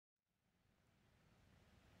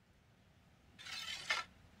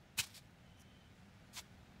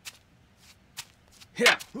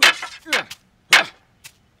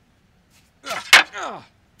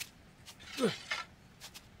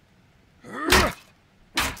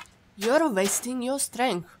You're wasting your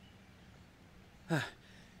strength.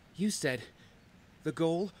 You said the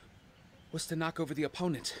goal was to knock over the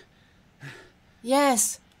opponent.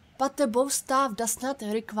 Yes, but the bow staff does not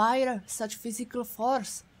require such physical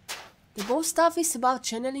force. The bow staff is about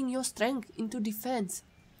channeling your strength into defense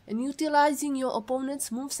and utilizing your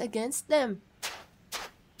opponent's moves against them.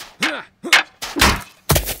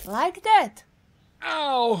 Like that.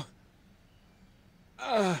 Ow!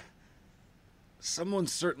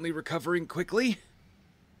 Someone's certainly recovering quickly.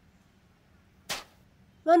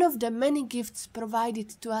 One of the many gifts provided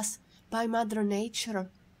to us by Mother Nature.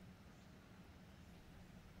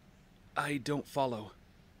 I don't follow.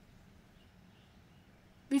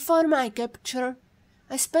 Before my capture,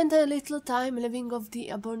 I spent a little time living off the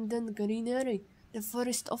abundant greenery the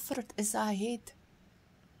forest offered as I hid.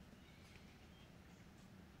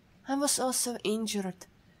 I was also injured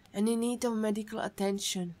and in need of medical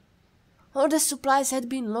attention. All the supplies had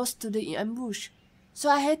been lost to the ambush, so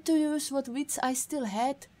I had to use what wits I still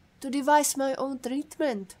had to devise my own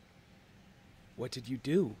treatment. What did you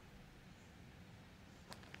do?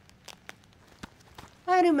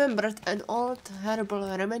 I remembered an old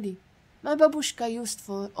herbal remedy my babushka used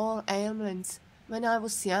for all ailments when I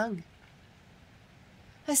was young.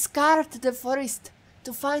 I scoured the forest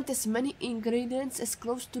to find as many ingredients as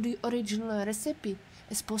close to the original recipe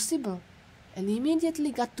as possible, and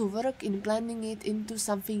immediately got to work in blending it into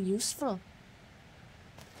something useful.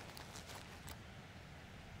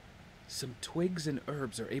 Some twigs and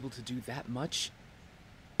herbs are able to do that much?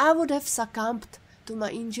 I would have succumbed to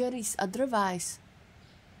my injuries otherwise.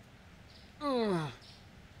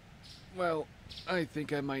 Well, I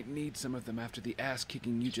think I might need some of them after the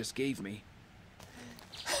ass-kicking you just gave me.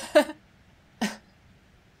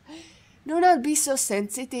 Do not be so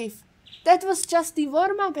sensitive. That was just the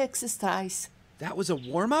warm-up exercise. That was a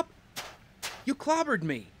warm-up? You clobbered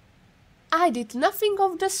me. I did nothing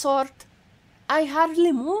of the sort. I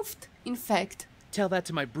hardly moved, in fact. Tell that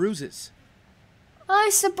to my bruises. I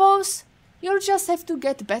suppose you'll just have to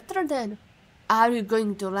get better then. Are you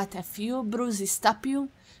going to let a few bruises stop you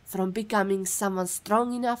from becoming someone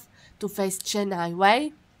strong enough to face Chennai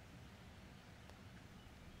Wei?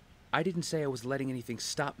 I didn't say I was letting anything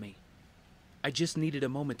stop me. I just needed a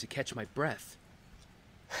moment to catch my breath.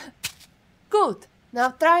 Good.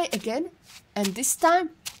 Now try again. And this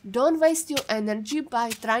time, don't waste your energy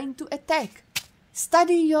by trying to attack.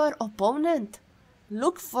 Study your opponent.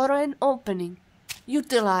 Look for an opening.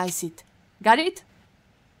 Utilize it. Got it?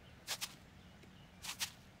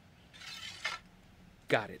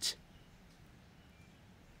 Got it.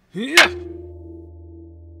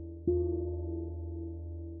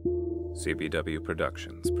 CBW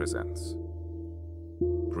Productions presents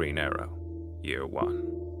Green Arrow, Year 1.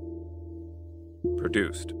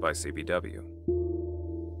 Produced by CBW.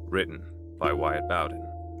 Written by Wyatt Bowden.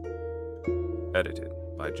 Edited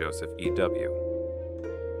by Joseph E.W.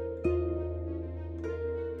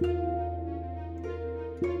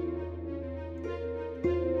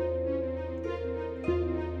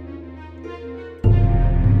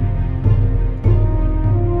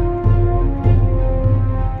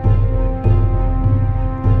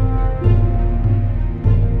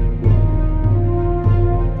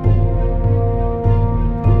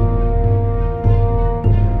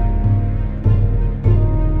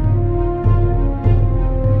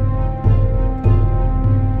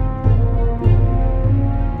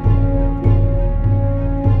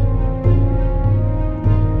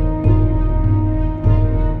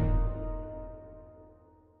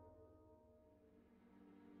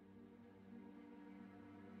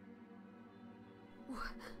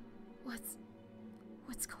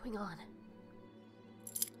 What's going on?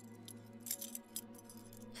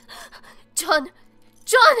 John!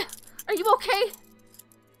 John! Are you okay?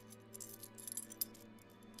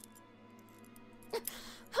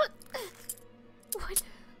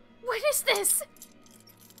 What is this?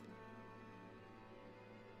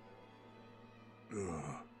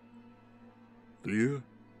 Thea?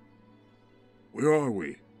 Where are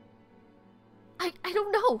we? I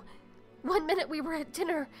don't know. 1 minute we were at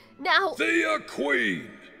dinner, now... Thea Queen!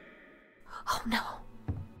 Oh no.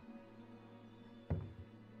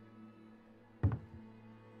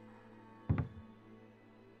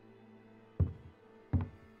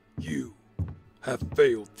 You have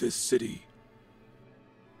failed this city.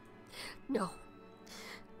 No.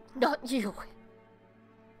 Not you.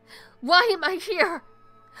 Why am I here?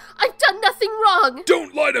 I've done nothing wrong!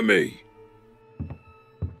 Don't lie to me!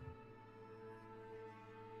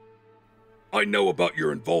 I know about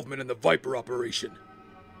your involvement in the Viper operation.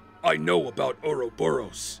 I know about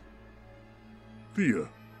Ouroboros. Thea,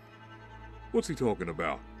 what's he talking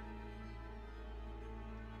about?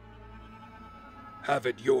 Have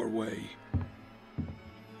it your way.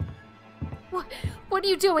 What are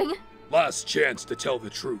you doing? Last chance to tell the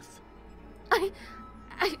truth. I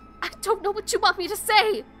don't know what you want me to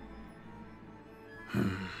say.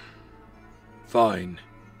 Fine.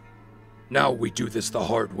 Now we do this the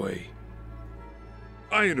hard way.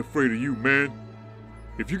 I ain't afraid of you, man.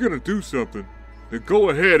 If you're gonna do something, then go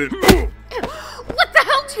ahead and... What the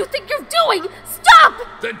hell do you think you're doing? Stop!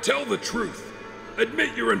 Then tell the truth.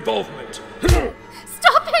 Admit your involvement.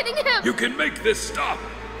 Stop hitting him! You can make this stop.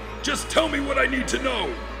 Just tell me what I need to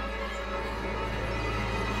know.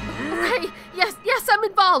 Okay, yes, I'm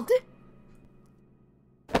involved.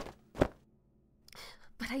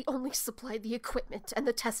 But I only supply the equipment and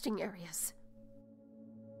the testing areas.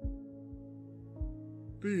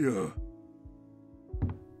 Thea...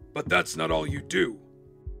 But that's not all you do.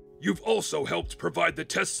 You've also helped provide the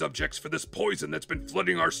test subjects for this poison that's been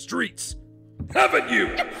flooding our streets. Haven't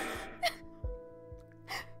you?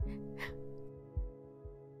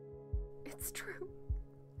 It's true.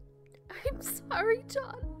 I'm sorry,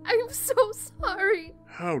 John. I'm so sorry.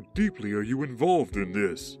 How deeply are you involved in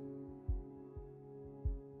this?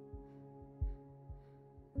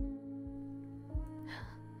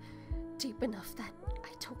 Deep enough that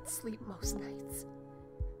I don't sleep most nights.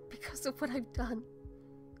 Because of what I've done.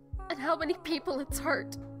 And how many people it's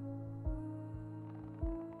hurt.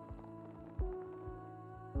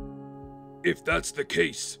 If that's the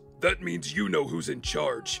case, that means you know who's in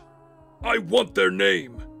charge. I want their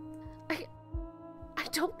name. I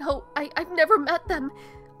don't know. I've never met them.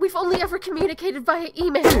 We've only ever communicated via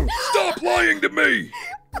email. Stop lying to me!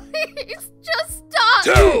 Please, just stop!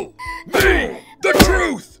 Tell me the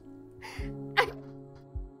truth!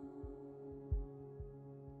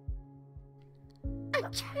 I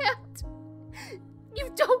can't. You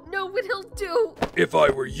don't know what he'll do. If I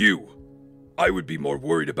were you, I would be more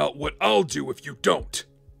worried about what I'll do if you don't.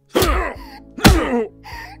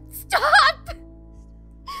 Stop!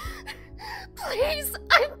 Please,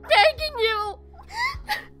 I'm begging you!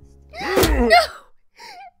 No!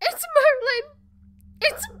 It's Merlyn!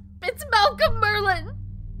 It's Malcolm Merlyn!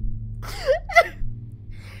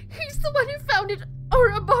 He's the one who founded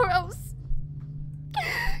Ouroboros!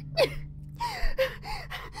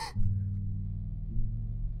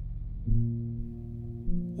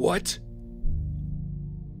 What?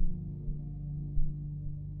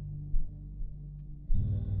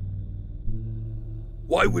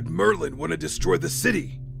 Why would Merlyn want to destroy the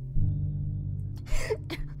city?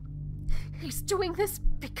 He's doing this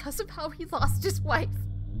because of how he lost his wife.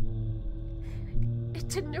 It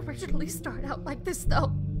didn't originally start out like this,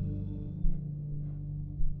 though.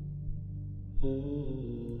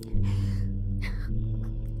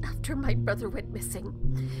 After my brother went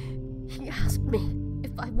missing, he asked me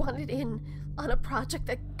if I wanted in on a project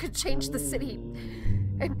that could change the city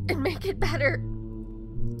and make it better.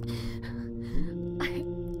 I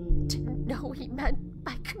didn't know he meant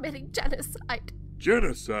by committing genocide.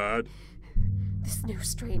 Genocide? This new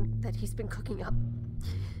strain that he's been cooking up.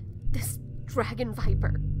 This dragon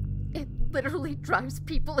viper. It literally drives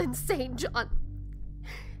people insane, John.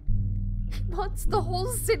 He wants the whole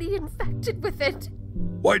city infected with it.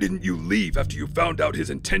 Why didn't you leave after you found out his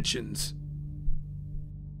intentions?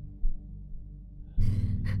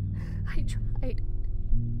 I tried.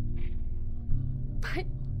 But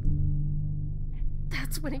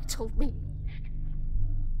that's when he told me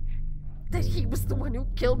that he was the one who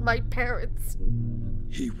killed my parents.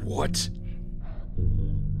 He what?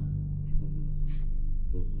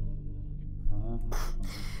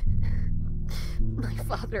 My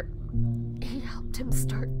father, he helped him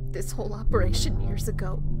start this whole operation years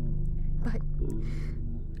ago. But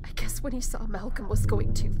I guess when he saw Malcolm was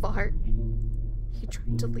going too far, he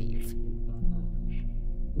tried to leave.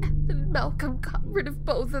 And then Malcolm got rid of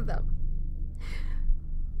both of them.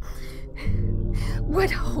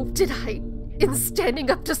 What hope did I in standing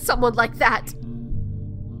up to someone like that?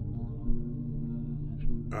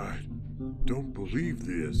 I don't believe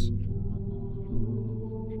this.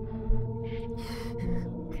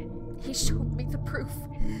 He showed me the proof,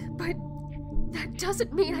 but that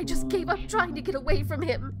doesn't mean I just gave up trying to get away from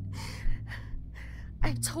him.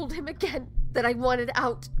 I told him again that I wanted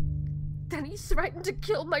out. Then he threatened to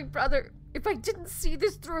kill my brother if I didn't see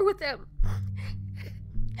this through with him.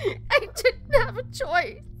 I didn't have a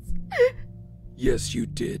choice. Yes, you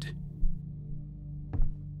did.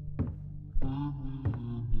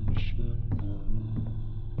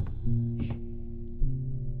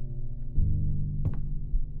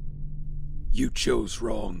 chose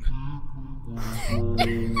wrong.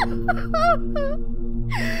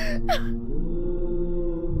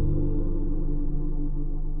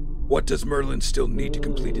 What does Merlyn still need to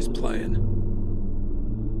complete his plan?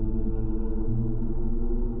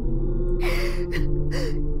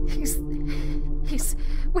 He's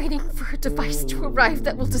waiting for a device to arrive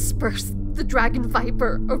that will disperse the Dragon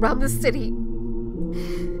Viper around the city.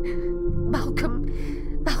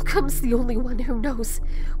 Malcolm's the only one who knows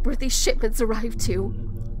where these shipments arrive to.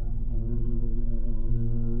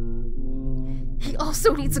 He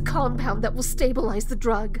also needs a compound that will stabilize the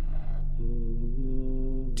drug.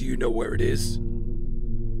 Do you know where it is?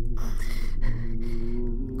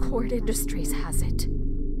 Cord Industries has it.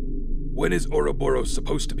 When is Ouroboros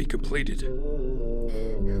supposed to be completed?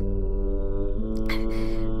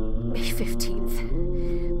 May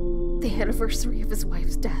 15th. The anniversary of his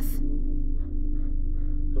wife's death.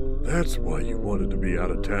 That's why you wanted to be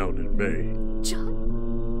out of town in May.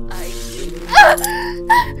 John,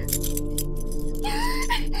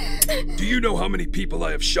 Do you know how many people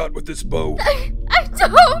I have shot with this bow? I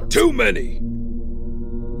don't! Too many!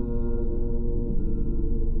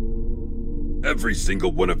 Every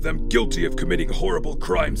single one of them guilty of committing horrible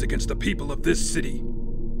crimes against the people of this city.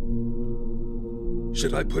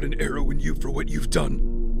 Should I put an arrow in you for what you've done?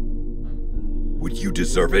 Would you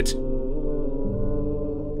deserve it?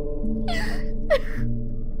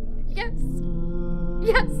 Yes.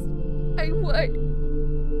 Yes, I would.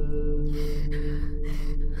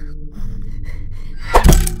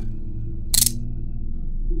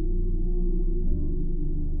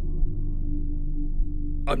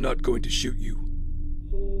 I'm not going to shoot you.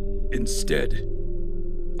 Instead,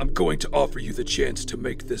 I'm going to offer you the chance to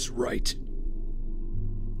make this right.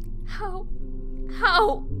 How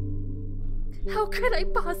could I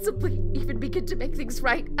possibly even begin to make things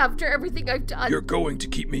right after everything I've done? You're going to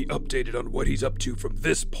keep me updated on what he's up to from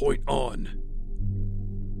this point on.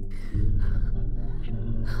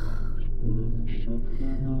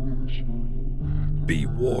 Be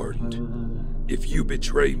warned. If you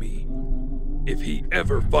betray me, if he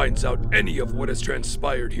ever finds out any of what has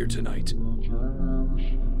transpired here tonight,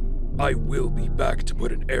 I will be back to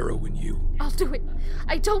put an arrow in you. I'll do it.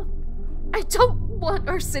 I don't want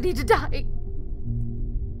our city to die.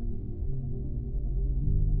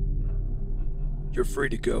 You're free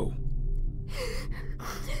to go.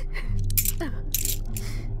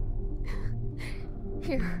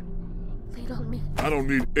 Here, lean on me. I don't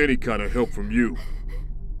need any kind of help from you.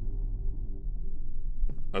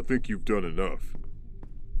 I think you've done enough.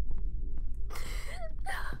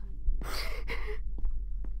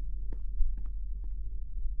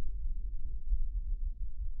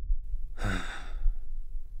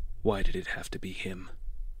 Why did it have to be him?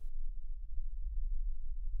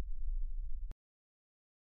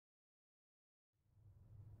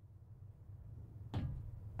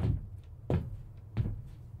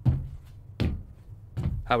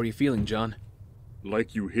 How are you feeling, John?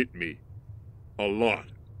 Like you hit me. A lot.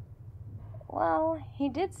 Well, he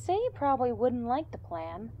did say you probably wouldn't like the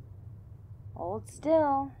plan. Hold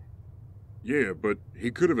still. Yeah, but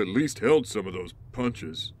he could have at least held some of those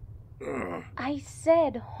punches. I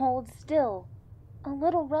said hold still. A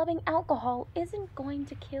little rubbing alcohol isn't going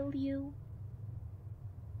to kill you.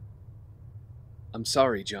 I'm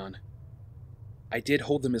sorry, John. I did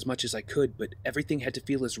hold them as much as I could, but everything had to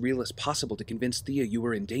feel as real as possible to convince Thea you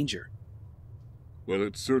were in danger. Well,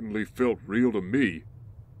 it certainly felt real to me.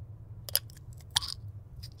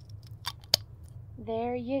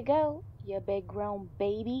 There you go, you big grown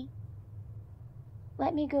baby.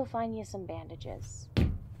 Let me go find you some bandages.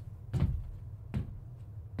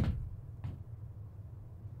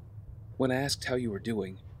 When I asked how you were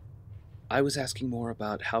doing, I was asking more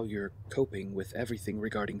about how you're coping with everything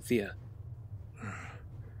regarding Thea.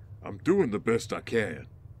 I'm doing the best I can.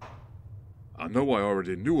 I know I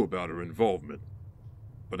already knew about her involvement,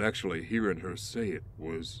 but actually hearing her say it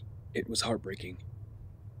was... It was heartbreaking.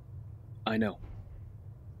 I know.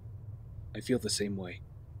 I feel the same way.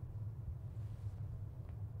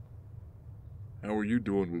 How are you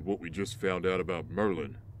doing with what we just found out about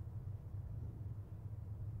Merlyn?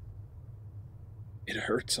 It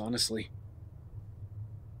hurts, honestly.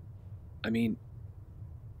 I mean,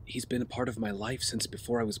 he's been a part of my life since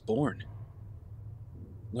before I was born.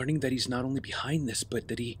 Learning that he's not only behind this, but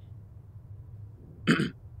that he...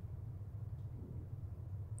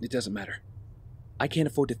 It doesn't matter. I can't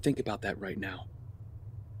afford to think about that right now.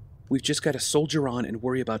 We've just got to soldier on and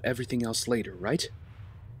worry about everything else later, right?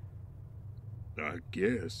 I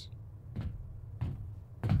guess.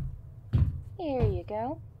 Here you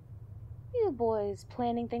go. You boys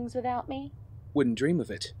planning things without me? Wouldn't dream of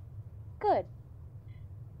it. Good.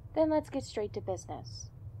 Then let's get straight to business.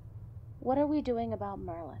 What are we doing about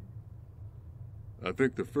Merlyn? I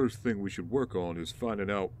think the first thing we should work on is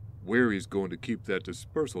finding out where he's going to keep that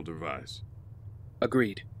dispersal device.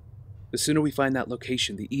 Agreed. The sooner we find that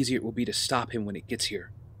location, the easier it will be to stop him when it gets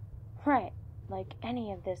here. Right. Like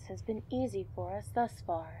any of this has been easy for us thus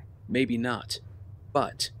far. Maybe not.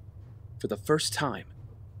 But, for the first time,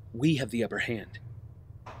 we have the upper hand.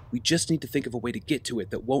 We just need to think of a way to get to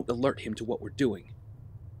it that won't alert him to what we're doing.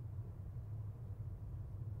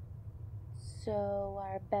 So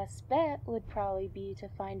our best bet would probably be to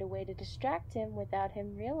find a way to distract him without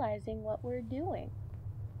him realizing what we're doing.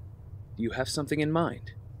 Do you have something in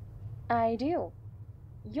mind? I do.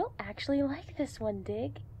 You'll actually like this one,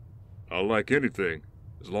 Dig. I'll like anything,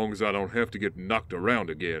 as long as I don't have to get knocked around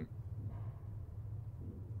again.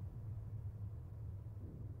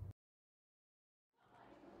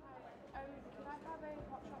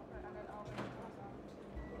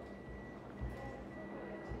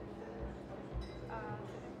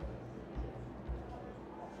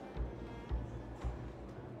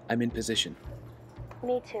 I'm in position.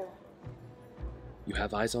 Me too. You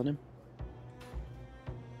have eyes on him?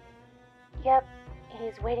 Yep,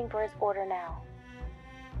 he's waiting for his order now.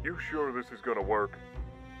 You sure this is gonna work?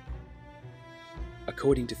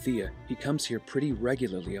 According to Thea, he comes here pretty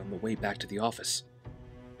regularly on the way back to the office.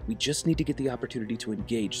 We just need to get the opportunity to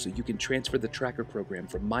engage so you can transfer the tracker program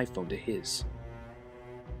from my phone to his.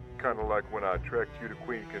 Kinda like when I tracked you to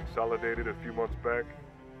Queen Consolidated a few months back?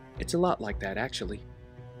 It's a lot like that, actually.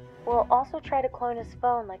 We'll also try to clone his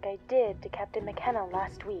phone like I did to Captain McKenna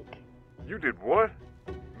last week. You did what?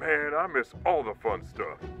 Man, I miss all the fun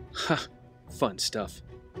stuff. Ha! Fun stuff.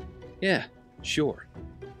 Yeah, sure.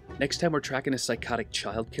 Next time we're tracking a psychotic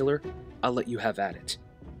child killer, I'll let you have at it.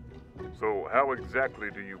 So how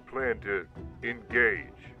exactly do you plan to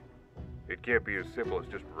engage? It can't be as simple as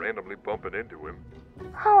just randomly bumping into him.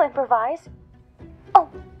 I'll improvise. Oh,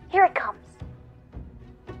 here it comes.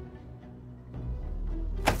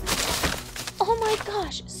 Oh my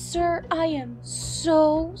gosh, sir, I am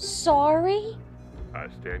so sorry. I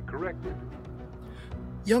stand corrected.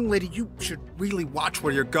 Young lady, you should really watch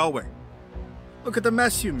where you're going. Look at the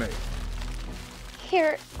mess you made.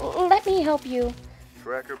 Here, let me help you.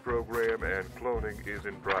 Tracker program and cloning is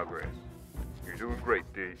in progress. You're doing great,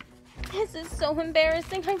 Dee. This is so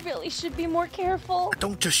embarrassing. I really should be more careful.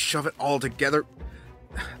 Don't just shove it all together.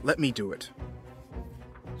 Let me do it.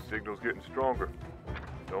 Signal's getting stronger.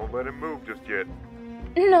 Don't let him move just yet.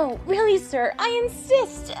 No, really, sir, I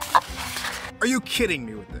insist. Are you kidding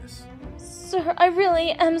me with this? Sir, I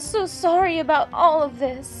really am so sorry about all of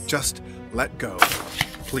this. Just let go,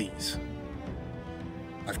 please.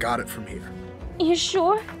 I've got it from here. You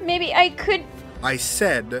sure? Maybe I could... I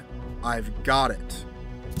said I've got it.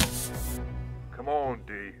 Come on,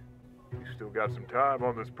 Dee. You still got some time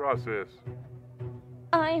on this process.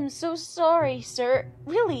 I am so sorry, sir.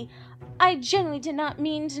 Really, I genuinely did not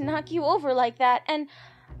mean to knock you over like that, and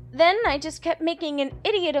then I just kept making an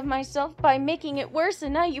idiot of myself by making it worse,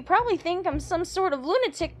 and now you probably think I'm some sort of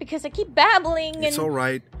lunatic because I keep babbling and... It's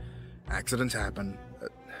alright. Accidents happen.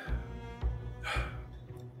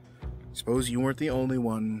 Suppose you weren't the only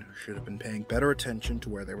one who should have been paying better attention to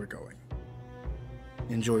where they were going.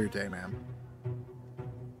 Enjoy your day, ma'am.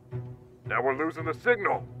 Now we're losing the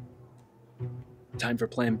signal. Time for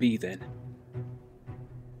Plan B, then.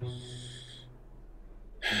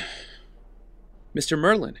 Mr.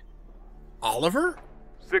 Merlyn. Oliver?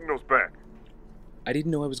 Signal's back. I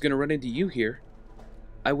didn't know I was going to run into you here.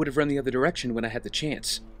 I would have run the other direction when I had the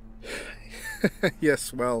chance.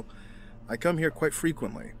 Yes, well, I come here quite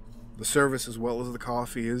frequently. The service as well as the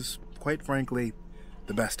coffee is, quite frankly,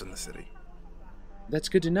 the best in the city. That's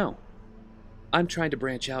good to know. I'm trying to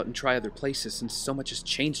branch out and try other places since so much has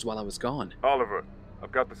changed while I was gone. Oliver,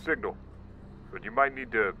 I've got the signal. But you might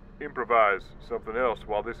need to improvise something else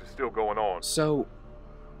while this is still going on. So,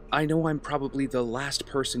 I know I'm probably the last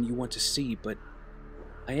person you want to see, but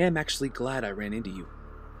I am actually glad I ran into you.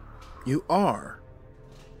 You are?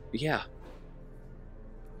 Yeah.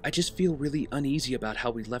 I just feel really uneasy about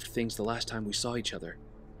how we left things the last time we saw each other.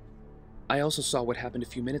 I also saw what happened a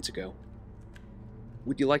few minutes ago.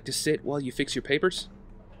 Would you like to sit while you fix your papers?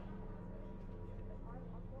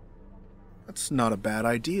 That's not a bad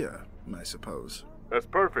idea, I suppose. That's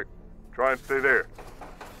perfect. Try and stay there.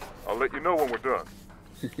 I'll let you know when we're done.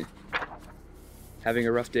 Having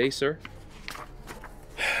a rough day, sir?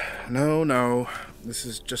 No. This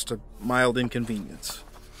is just a mild inconvenience.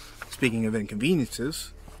 Speaking of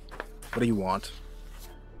inconveniences, what do you want?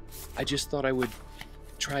 I just thought I would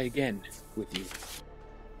try again with you.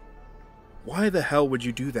 Why the hell would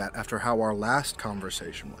you do that after how our last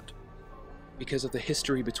conversation went? Because of the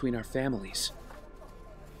history between our families.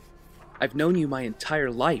 I've known you my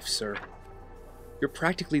entire life, sir. You're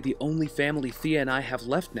practically the only family Thea and I have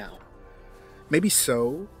left now. Maybe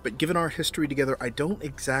so, but given our history together, I don't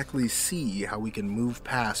exactly see how we can move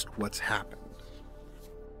past what's happened.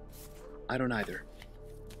 I don't either.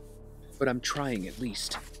 But I'm trying at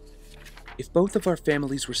least. If both of our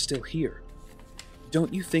families were still here,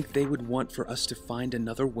 don't you think they would want for us to find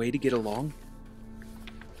another way to get along?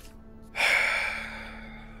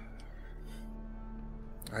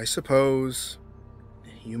 I suppose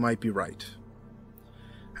you might be right.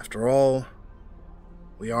 After all,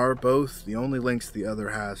 we are both the only links the other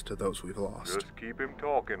has to those we've lost. Just keep him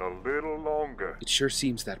talking a little longer. It sure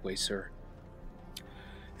seems that way, sir.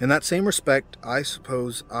 In that same respect, I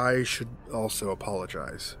suppose I should also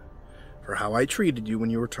apologize for how I treated you when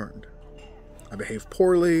you returned. I behaved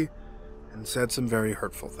poorly and said some very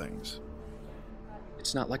hurtful things.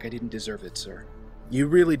 It's not like I didn't deserve it, sir. You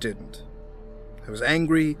really didn't. I was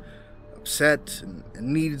angry, upset, and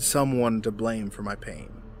needed someone to blame for my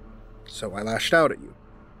pain. So I lashed out at you.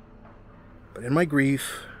 But in my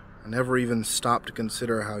grief, I never even stopped to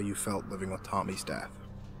consider how you felt living with Tommy's death.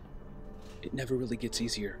 It never really gets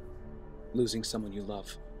easier, losing someone you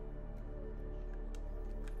love.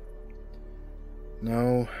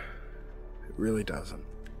 No, it really doesn't.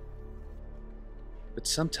 But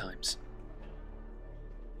sometimes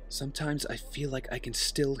I feel like I can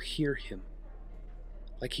still hear him.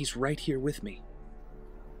 Like he's right here with me.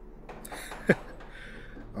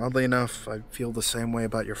 Oddly enough, I feel the same way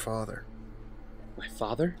about your father. My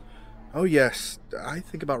father? Oh yes, I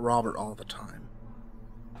think about Robert all the time.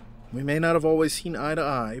 We may not have always seen eye to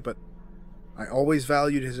eye, but I always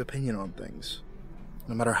valued his opinion on things,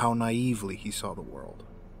 no matter how naively he saw the world.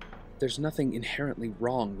 There's nothing inherently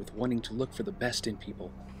wrong with wanting to look for the best in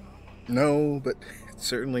people. No, but it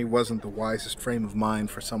certainly wasn't the wisest frame of mind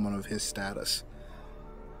for someone of his status.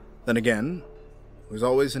 Then again, he was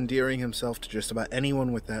always endearing himself to just about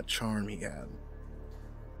anyone with that charm he had.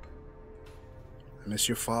 I miss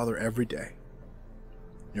your father every day.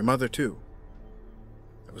 Your mother, too.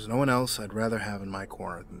 There was no one else I'd rather have in my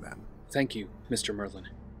corner than them. Thank you, Mr. Merlyn.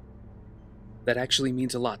 That actually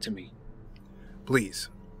means a lot to me. Please,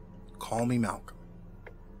 call me Malcolm.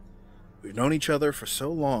 We've known each other for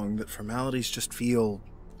so long that formalities just feel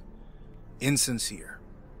insincere.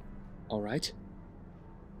 All right.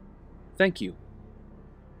 Thank you,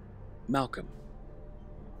 Malcolm.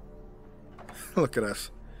 Look at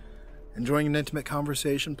us, enjoying an intimate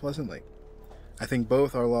conversation pleasantly. I think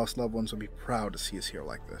both our lost loved ones will be proud to see us here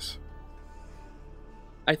like this.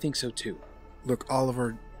 I think so too. Look,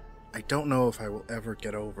 Oliver, I don't know if I will ever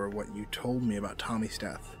get over what you told me about Tommy's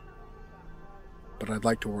death, but I'd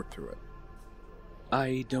like to work through it.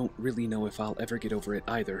 I don't really know if I'll ever get over it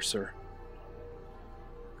either, sir.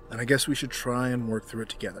 And I guess we should try and work through it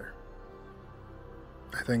together.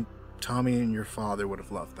 I think Tommy and your father would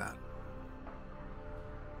have loved that.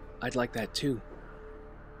 I'd like that too.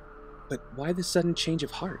 But why the sudden change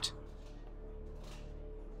of heart?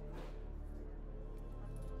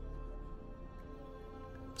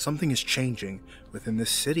 Something is changing within this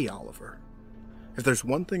city, Oliver. If there's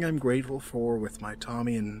one thing I'm grateful for with my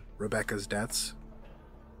Tommy and Rebecca's deaths,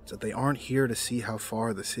 it's that they aren't here to see how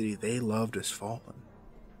far the city they loved has fallen.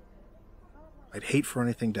 I'd hate for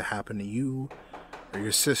anything to happen to you or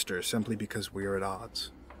your sister simply because we're at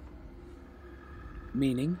odds.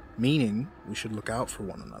 Meaning? Meaning we should look out for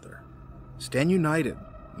one another. Stand united,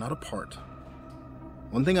 not apart.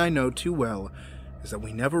 One thing I know too well is that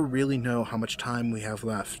we never really know how much time we have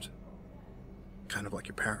left. Kind of like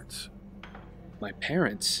your parents. My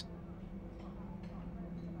parents?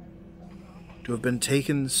 To have been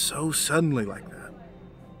taken so suddenly like that.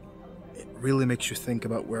 It really makes you think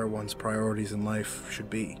about where one's priorities in life should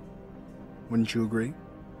be. Wouldn't you agree?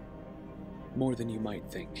 More than you might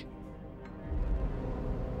think.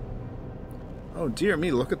 Oh dear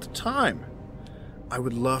me, look at the time. I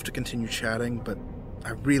would love to continue chatting, but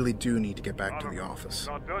I really do need to get back to the office.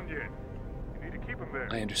 Not done yet. You need to keep him there.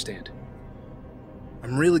 I understand.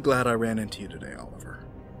 I'm really glad I ran into you today, Oliver.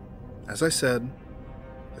 As I said,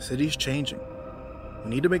 the city's changing. We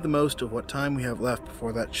need to make the most of what time we have left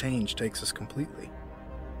before that change takes us completely.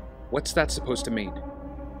 What's that supposed to mean?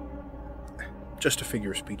 Just a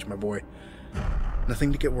figure of speech, my boy.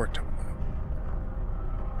 Nothing to get worked up about.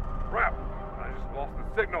 Crap! I just lost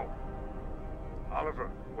the signal. Oliver,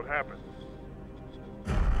 what happened?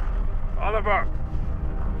 Oliver!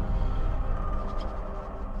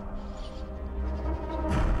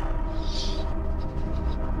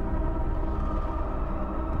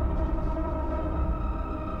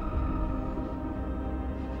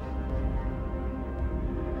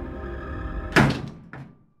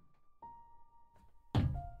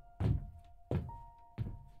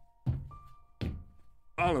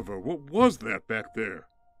 Oliver, what was that back there?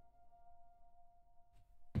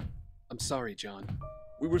 I'm sorry, John.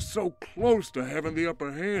 We were so close to having the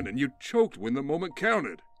upper hand, and you choked when the moment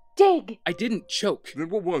counted. Dig! I didn't choke. Then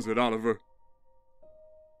what was it, Oliver?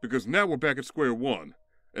 Because now we're back at square one,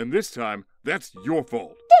 and this time, that's your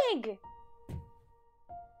fault. Dig!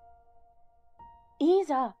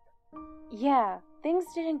 Ease up. Yeah, things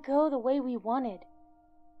didn't go the way we wanted.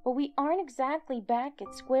 But we aren't exactly back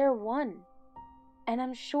at square one. And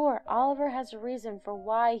I'm sure Oliver has a reason for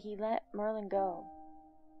why he let Merlyn go.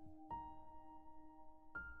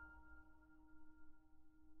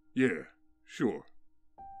 Yeah, sure.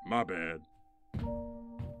 My bad.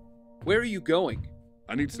 Where are you going?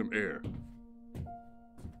 I need some air.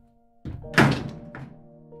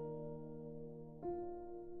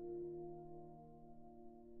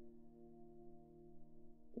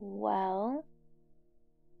 Well?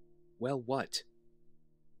 Well, what?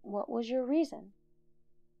 What was your reason?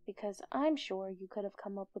 Because I'm sure you could have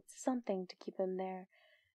come up with something to keep him there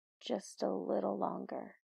just a little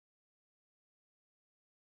longer.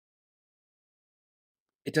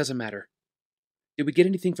 It doesn't matter. Did we get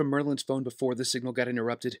anything from Merlyn's phone before the signal got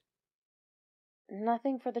interrupted?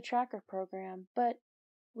 Nothing for the tracker program, but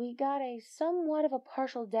we got a somewhat of a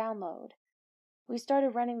partial download. We started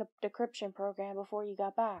running the decryption program before you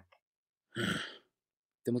got back.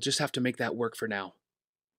 Then we'll just have to make that work for now.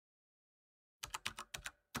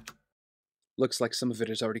 Looks like some of it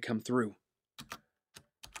has already come through.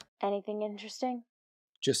 Anything interesting?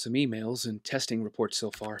 Just some emails and testing reports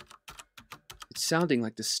so far. It's sounding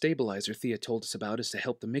like the stabilizer Thea told us about is to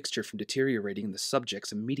help the mixture from deteriorating in the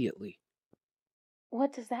subjects immediately.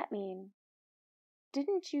 What does that mean?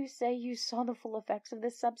 Didn't you say you saw the full effects of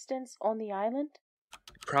this substance on the island?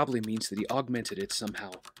 It probably means that he augmented it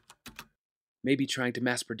somehow. Maybe trying to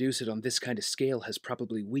mass produce it on this kind of scale has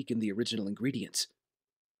probably weakened the original ingredients.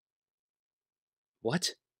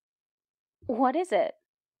 What? What is it?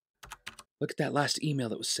 Look at that last email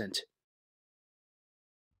that was sent.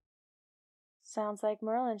 Sounds like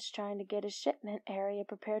Merlyn's trying to get a shipment area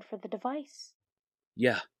prepared for the device.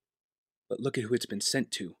 Yeah, but look at who it's been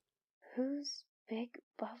sent to. Who's Big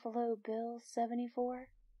Buffalo Bill 74?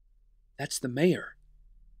 That's the mayor.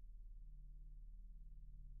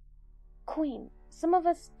 Queen, some of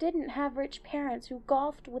us didn't have rich parents who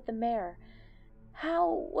golfed with the mayor.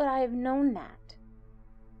 How would I have known that?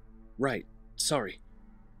 Right, sorry.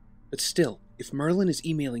 But still, if Merlyn is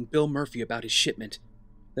emailing Bill Murphy about his shipment,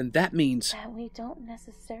 then that means that we don't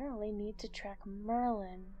necessarily need to track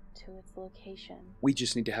Merlyn to its location. We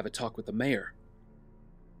just need to have a talk with the mayor.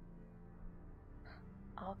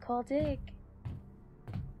 I'll call Dig.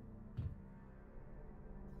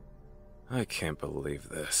 I can't believe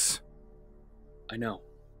this. I know.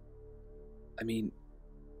 I mean,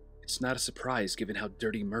 it's not a surprise given how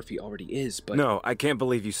dirty Murphy already is, but... No, I can't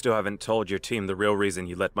believe you still haven't told your team the real reason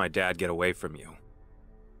you let my dad get away from you.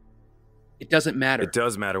 It doesn't matter. It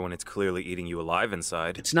does matter when it's clearly eating you alive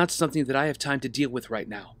inside. It's not something that I have time to deal with right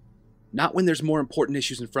now. Not when there's more important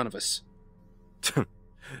issues in front of us.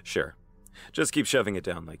 Sure. Just keep shoving it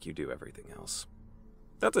down like you do everything else.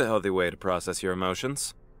 That's a healthy way to process your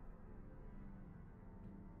emotions.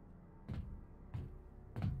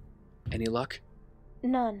 Any luck?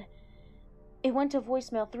 None. It went to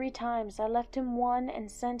voicemail 3 times. I left him one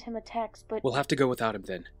and sent him a text, but... We'll have to go without him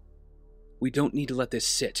then. We don't need to let this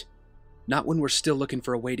sit. Not when we're still looking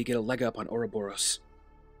for a way to get a leg up on Ouroboros.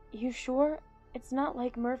 You sure? It's not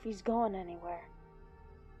like Murphy's going anywhere.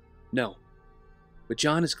 No. But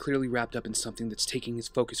John is clearly wrapped up in something that's taking his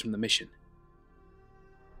focus from the mission.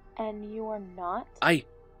 And you're not?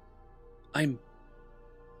 I'm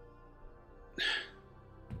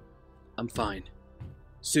fine.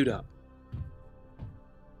 Suit up.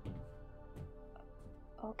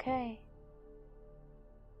 Okay.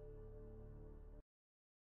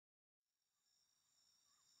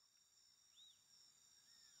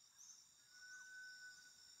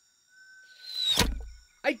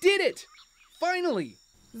 I did it! Finally!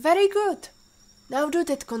 Very good. Now do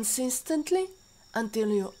that consistently until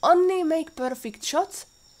you only make perfect shots,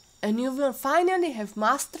 and you will finally have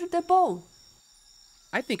mastered the bow.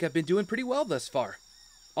 I think I've been doing pretty well thus far,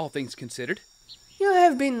 all things considered. You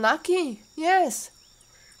have been lucky, yes.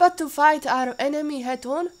 But to fight our enemy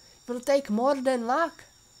head-on will take more than luck.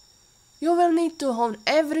 You will need to hone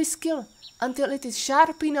every skill until it is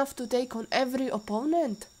sharp enough to take on every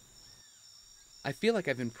opponent. I feel like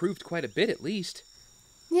I've improved quite a bit at least.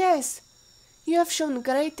 Yes, you have shown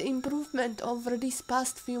great improvement over these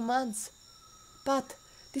past few months. But,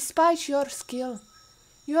 despite your skill,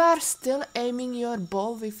 you are still aiming your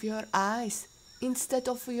bow with your eyes instead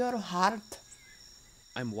of your heart.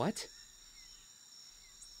 I'm what?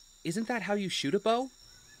 Isn't that how you shoot a bow?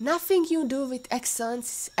 Nothing you do with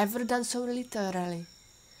excellence is ever done so literally.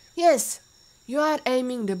 Yes, you are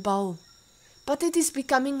aiming the bow, but it is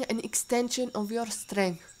becoming an extension of your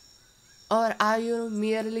strength. Or are you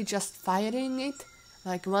merely just firing it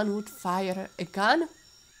like one would fire a gun?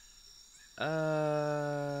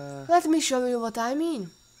 Let me show you what I mean.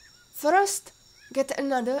 First, get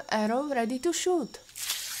another arrow ready to shoot.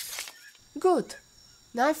 Good.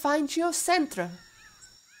 Now find your center.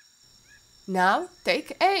 Now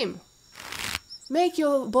take aim. Make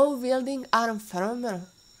your bow-wielding arm firmer.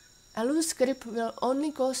 A loose grip will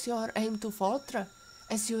only cause your aim to falter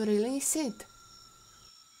as you release it.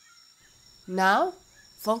 Now,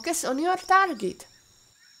 focus on your target.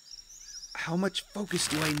 How much focus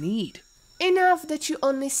do I need? Enough that you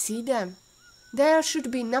only see them. There should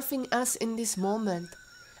be nothing else in this moment,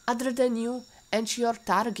 other than you and your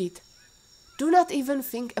target. Do not even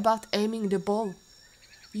think about aiming the bow.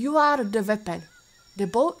 You are the weapon. The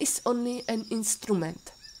bow is only an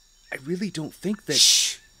instrument. I really don't think that...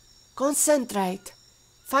 Shh! Concentrate.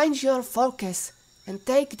 Find your focus and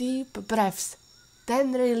take deep breaths.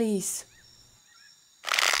 Then release.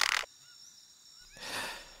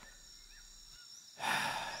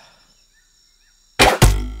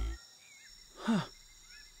 Huh.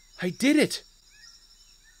 I did it!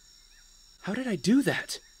 How did I do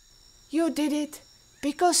that? You did it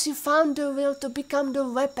because you found the will to become the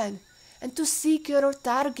weapon and to seek your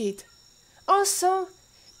target. Also,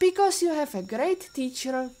 because you have a great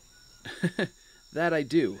teacher. That I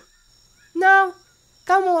do. Now,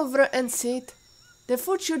 come over and sit. The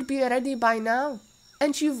food should be ready by now,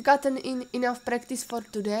 and you've gotten in enough practice for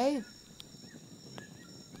today.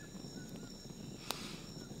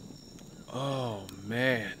 Oh,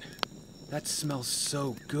 man. That smells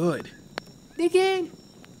so good. Dig in.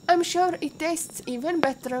 I'm sure it tastes even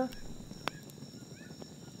better.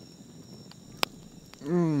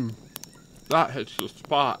 That hits the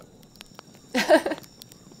spot.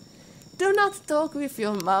 Do not talk with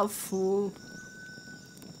your mouth full.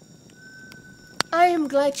 I am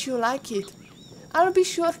glad you like it. I'll be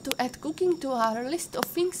sure to add cooking to our list of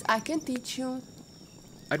things I can teach you.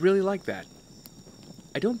 I'd really like that.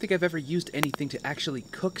 I don't think I've ever used anything to actually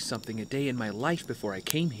cook something a day in my life before I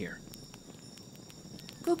came here.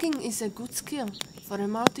 Cooking is a good skill for a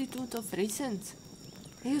multitude of reasons.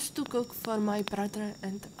 I used to cook for my brother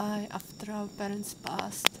and I after our parents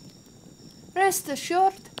passed. Rest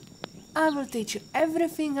assured, I will teach you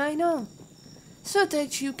everything I know, so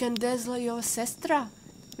that you can dazzle your sestra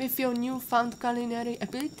with your newfound culinary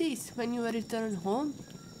abilities when you return home,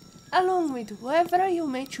 along with whoever you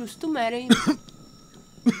may choose to marry.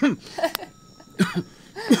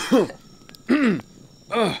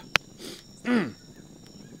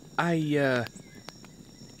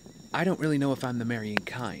 I don't really know if I'm the marrying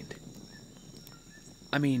kind.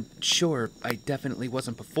 I mean, sure, I definitely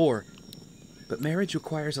wasn't before, but marriage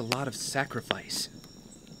requires a lot of sacrifice.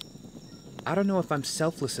 I don't know if I'm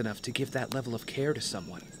selfless enough to give that level of care to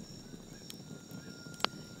someone.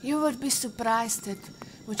 You would be surprised at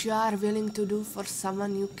what you are willing to do for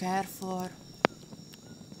someone you care for.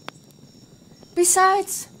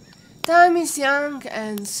 Besides, time is young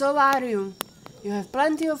and so are you. You have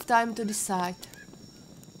plenty of time to decide.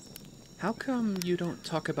 How come you don't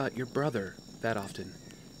talk about your brother that often?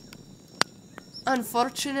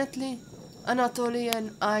 Unfortunately, Anatoly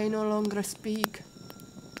and I no longer speak.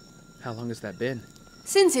 How long has that been?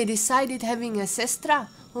 Since he decided having a sestra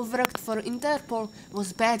who worked for Interpol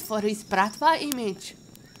was bad for his bratva image.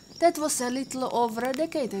 That was a little over a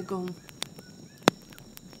decade ago.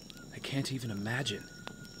 I can't even imagine.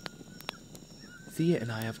 Thea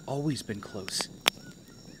and I have always been close.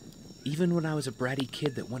 Even when I was a bratty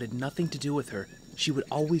kid that wanted nothing to do with her, she would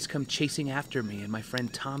always come chasing after me and my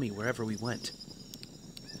friend Tommy wherever we went.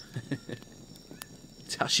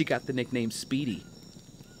 It's how she got the nickname Speedy.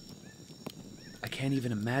 I can't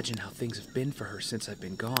even imagine how things have been for her since I've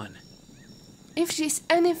been gone. If she's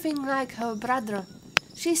anything like her brother,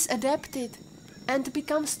 she's adapted and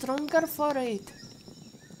become stronger for it.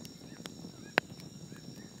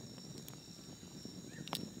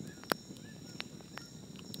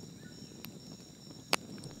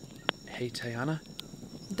 Hey, Taiana?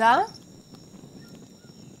 Da?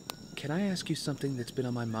 Can I ask you something that's been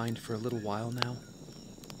on my mind for a little while now?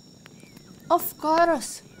 Of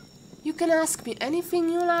course. You can ask me anything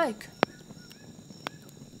you like.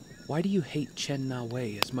 Why do you hate Chen Na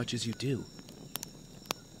Wei as much as you do?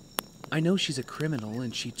 I know she's a criminal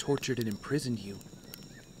and she tortured and imprisoned you.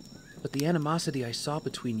 But the animosity I saw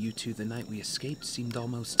between you two the night we escaped seemed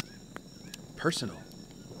almost personal.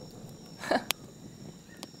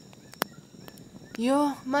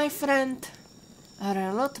 You, my friend, are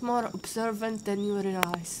a lot more observant than you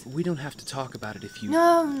realize. We don't have to talk about it if you...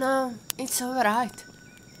 No, it's alright.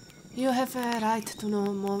 You have a right to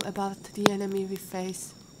know more about the enemy we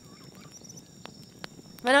face.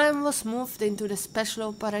 When I was moved into the Special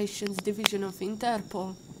Operations Division of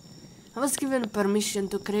Interpol, I was given permission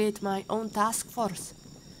to create my own task force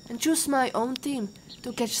and choose my own team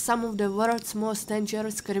to catch some of the world's most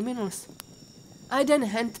dangerous criminals. I then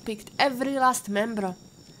handpicked every last member,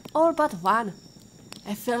 all but one,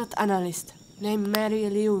 a field analyst named Mary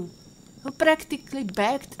Liu, who practically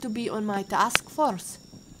begged to be on my task force.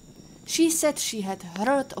 She said she had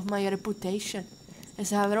heard of my reputation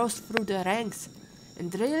as I rose through the ranks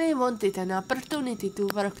and really wanted an opportunity to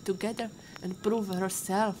work together and prove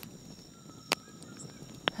herself.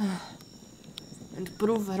 And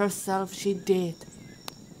prove herself she did.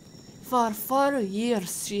 For 4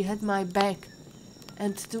 years she had my back,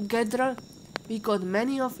 and together we got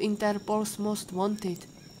many of Interpol's most wanted,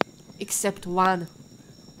 except one.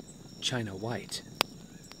 China White.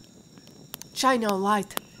 China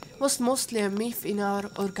White was mostly a myth in our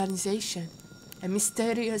organization, a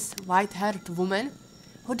mysterious white-haired woman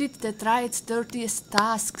who did the Triad's dirtiest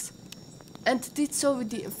tasks, and did so with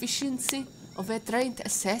the efficiency of a trained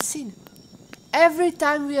assassin. Every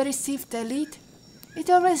time we received a lead, it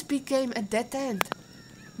always became a dead end.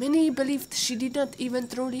 Many believed she did not even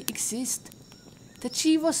truly exist, that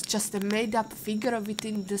she was just a made-up figure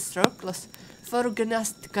within the circles for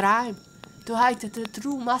organized crime, to hide the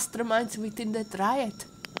true masterminds within the Triad.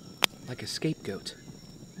 Like a scapegoat.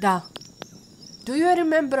 Da. Do you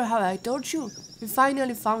remember how I told you we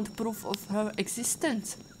finally found proof of her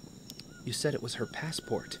existence? You said it was her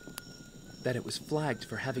passport. That it was flagged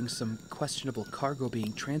for having some questionable cargo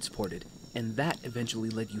being transported, and that eventually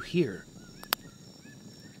led you here.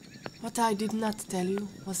 What I did not tell you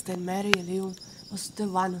was that Mary Liu was the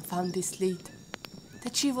one who found this lead.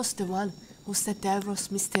 That she was the one who said there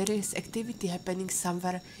was mysterious activity happening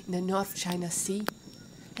somewhere in the North China Sea,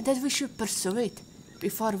 and that we should pursue it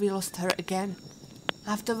before we lost her again.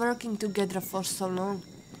 After working together for so long,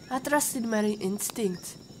 I trusted Mary's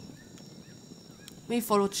instincts. We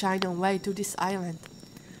followed China way to this island,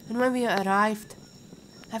 and when we arrived,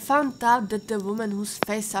 I found out that the woman whose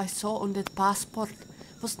face I saw on that passport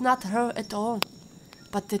was not her at all,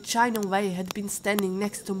 but that China Wei had been standing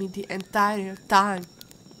next to me the entire time.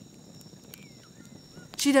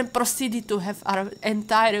 She then proceeded to have our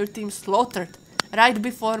entire team slaughtered right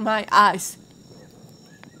before my eyes.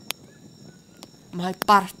 My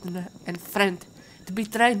partner and friend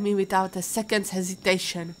betrayed me without a second's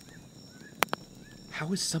hesitation.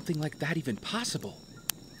 How is something like that even possible?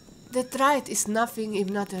 The Triad is nothing if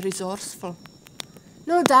not resourceful.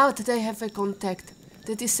 No doubt they have a contact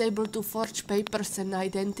that is able to forge papers and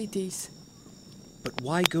identities. But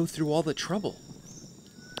why go through all the trouble?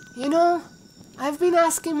 You know, I've been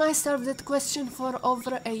asking myself that question for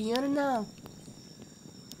over a year now.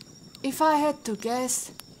 If I had to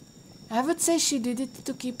guess, I would say she did it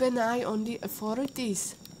to keep an eye on the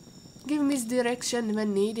authorities, give misdirection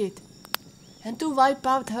when needed, and to wipe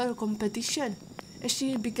out her competition as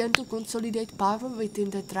she began to consolidate power within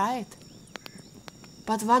the Triad.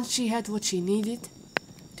 But once she had what she needed,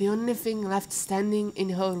 the only thing left standing in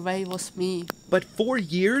her way was me. But 4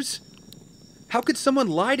 years? How could someone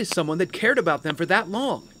lie to someone that cared about them for that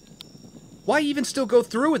long? Why even still go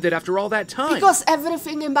through with it after all that time? Because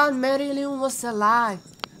everything about Mary Lou was a lie.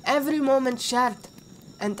 Every moment shared,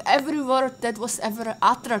 and every word that was ever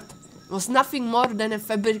uttered was nothing more than a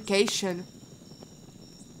fabrication.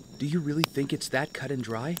 Do you really think it's that cut and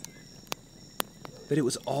dry? That it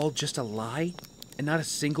was all just a lie, and not a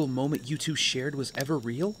single moment you two shared was ever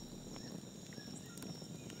real?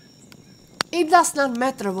 It does not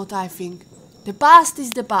matter what I think. The past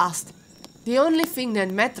is the past. The only thing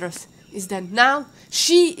that matters is that now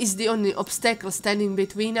she is the only obstacle standing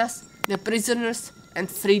between us, the prisoners, and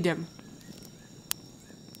freedom.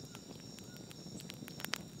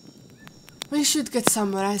 We should get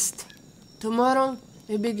some rest. Tomorrow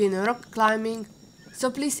we begin rock climbing,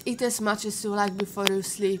 so please eat as much as you like before you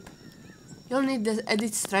sleep. You'll need the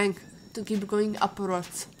added strength to keep going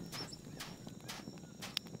upwards.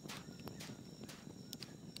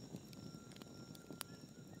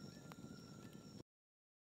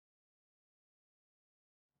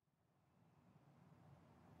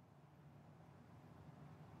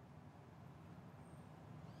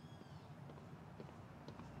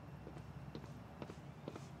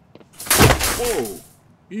 Whoa!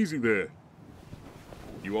 Easy there.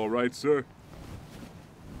 You all right, sir?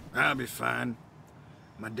 I'll be fine.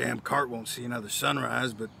 My damn cart won't see another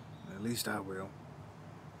sunrise, but at least I will.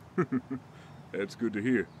 That's good to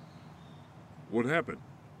hear. What happened?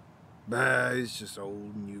 Bah, it's just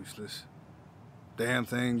old and useless. Damn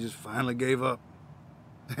thing just finally gave up.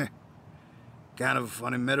 Kind of a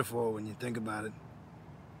funny metaphor when you think about it.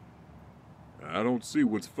 I don't see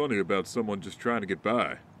what's funny about someone just trying to get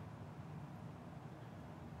by.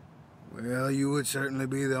 Well, you would certainly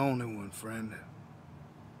be the only one, friend.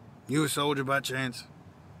 You a soldier by chance?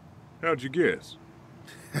 How'd you guess?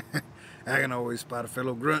 I can always spot a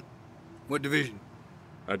fellow grunt. What division?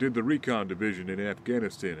 I did the recon division in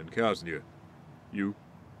Afghanistan and Kaznia. You?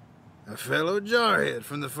 A fellow jarhead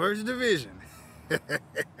from the 1st Division.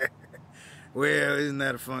 Well, isn't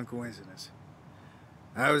that a fun coincidence?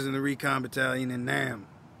 I was in the recon battalion in Nam.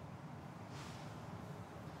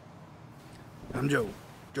 I'm Joe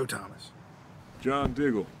Thomas. John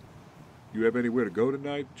Diggle. You have anywhere to go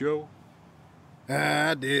tonight, Joe?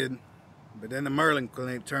 I did, but then the Merlyn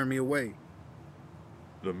Clinic turned me away.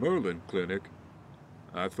 The Merlyn Clinic?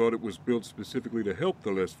 I thought it was built specifically to help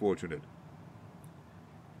the less fortunate.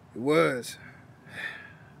 It was.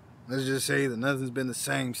 Let's just say that nothing's been the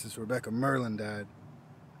same since Rebecca Merlyn died.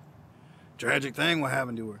 Tragic thing what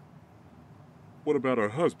happened to her. What about her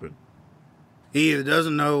husband? He either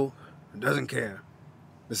doesn't know or doesn't care.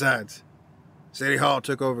 Besides, City Hall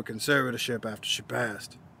took over conservatorship after she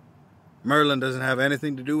passed. Merlyn doesn't have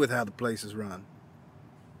anything to do with how the place is run.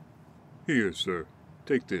 Here, sir.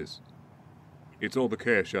 Take this. It's all the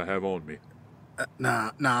cash I have on me.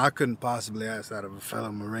 Nah, I couldn't possibly ask that of a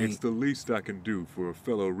fellow Marine. It's the least I can do for a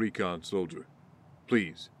fellow recon soldier.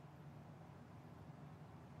 Please.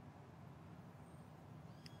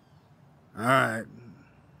 All right,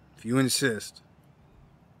 if you insist.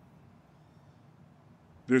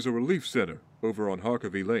 There's a relief center over on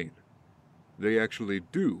Harkavy Lane. They actually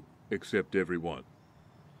do accept everyone.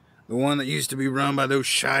 The one that used to be run by those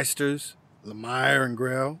shysters, Lemire and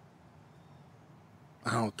Grell?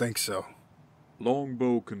 I don't think so.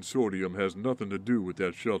 Longbow Consortium has nothing to do with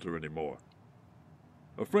that shelter anymore.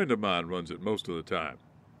 A friend of mine runs it most of the time.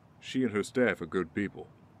 She and her staff are good people.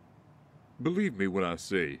 Believe me when I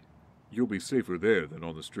say, you'll be safer there than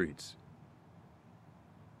on the streets.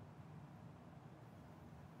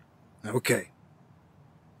 Okay.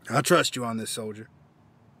 I'll trust you on this, soldier.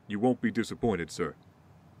 You won't be disappointed, sir.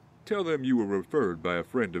 Tell them you were referred by a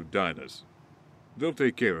friend of Dinah's. They'll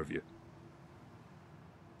take care of you.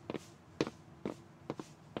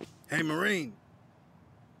 Hey, Marine.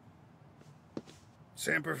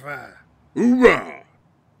 Semper Fi. Hoorah!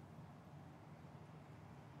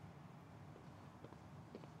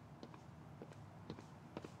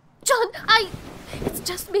 John, it's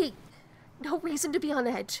just me. No reason to be on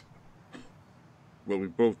edge. Well, we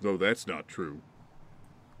both know that's not true.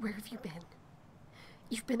 Where have you been?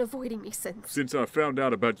 You've been avoiding me since. Since I found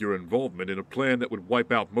out about your involvement in a plan that would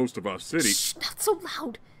wipe out most of our city. Shh, not so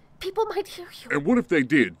loud. People might hear you. And what if they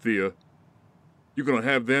did, Thea? You gonna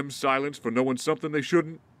have them silenced for knowing something they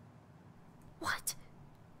shouldn't? What?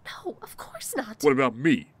 No, of course not. What about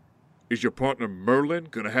me? Is your partner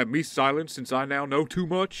Merlyn gonna have me silenced since I now know too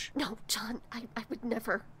much? No, John, I would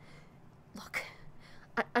never. Look,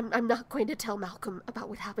 I'm not going to tell Malcolm about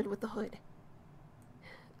what happened with the hood.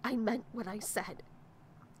 I meant what I said.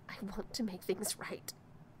 I want to make things right.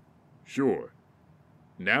 Sure.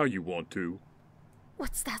 Now you want to.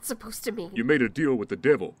 What's that supposed to mean? You made a deal with the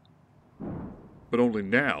devil. But only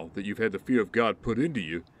now that you've had the fear of God put into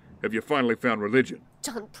you, have you finally found religion.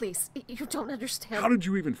 John, please, you don't understand. How did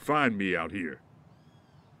you even find me out here?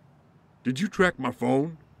 Did you track my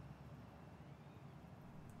phone?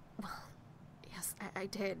 Well, yes, I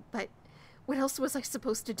did, but what else was I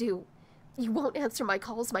supposed to do? You won't answer my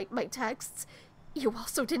calls, my texts. You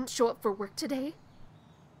also didn't show up for work today.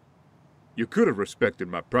 You could have respected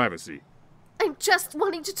my privacy. I'm just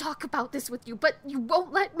wanting to talk about this with you, but you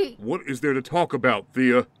won't let me. What is there to talk about,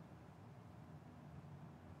 Thea?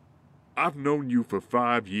 I've known you for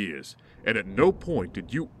 5 years, and at no point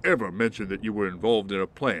did you ever mention that you were involved in a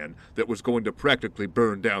plan that was going to practically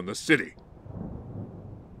burn down the city.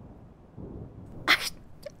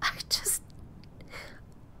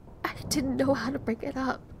 I didn't know how to bring it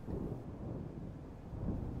up.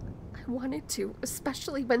 I wanted to,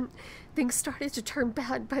 especially when things started to turn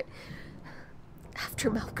bad, but after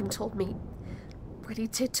Malcolm told me what he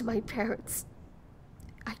did to my parents,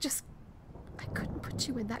 I couldn't put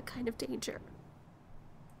you in that kind of danger.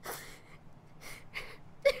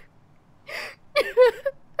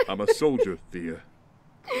 I'm a soldier, Thea.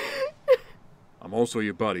 I'm also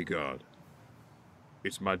your bodyguard.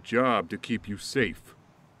 It's my job to keep you safe,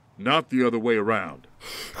 not the other way around.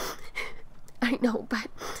 I know, but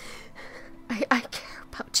I care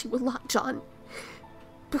about you a lot, John.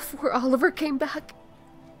 Before Oliver came back,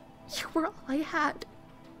 you were all I had.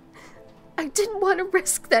 I didn't want to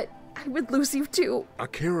risk that I would lose you too. I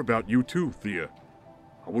care about you too, Thea.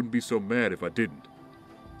 I wouldn't be so mad if I didn't.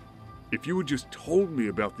 If you had just told me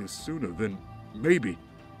about this sooner, then maybe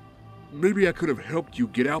I could have helped you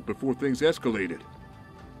get out before things escalated.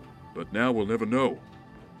 But now we'll never know.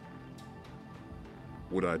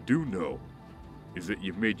 What I do know is that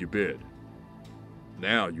you've made your bed.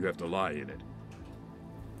 Now you have to lie in it.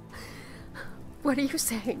 What are you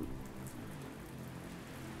saying?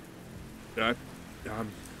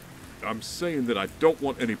 I'm saying that I don't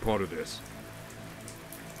want any part of this.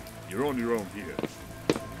 You're on your own here.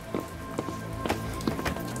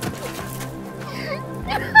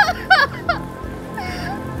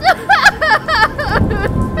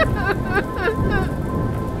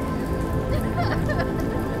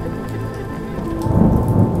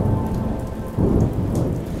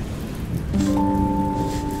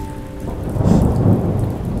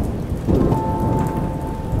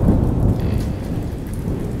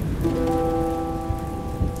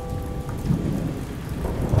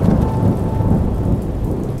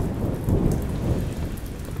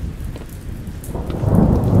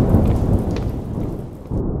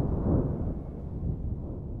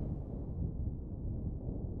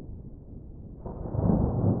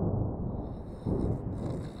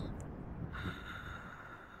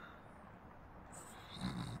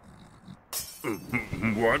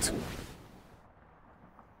 What?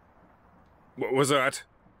 What was that?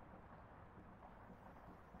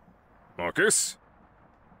 Marcus?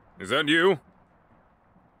 Is that you?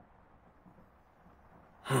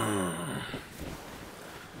 I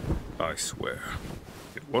swear,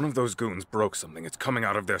 if one of those goons broke something, it's coming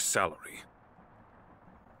out of their salary.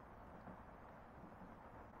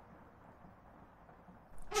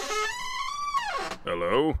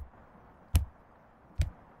 Hello?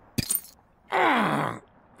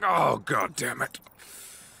 Oh, God damn it.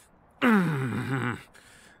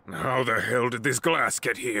 How the hell did this glass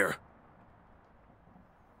get here?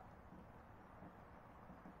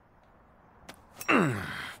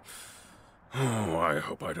 Oh, I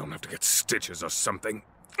hope I don't have to get stitches or something.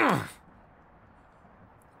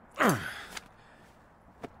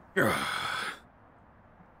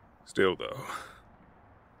 Still, though,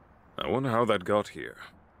 I wonder how that got here.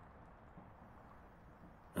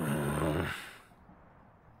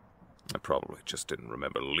 I probably just didn't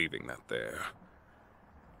remember leaving that there.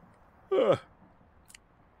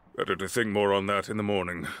 Better to think more on that in the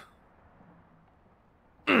morning.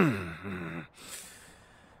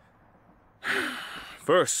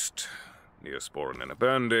 First, Neosporin and a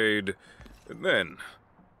Band-Aid, and then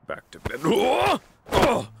back to bed. Oh,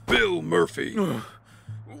 Bill Murphy!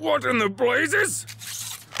 What in the blazes?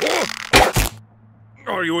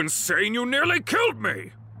 Are you insane? You nearly killed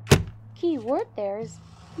me! Key word there is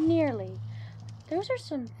nearly. Those are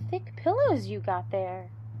some thick pillows you got there.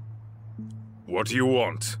 What do you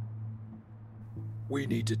want? We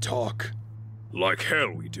need to talk. Like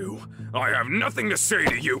hell we do. I have nothing to say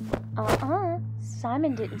to you.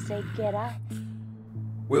 Simon didn't say get up.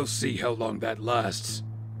 We'll see how long that lasts.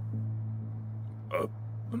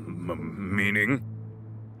 Meaning?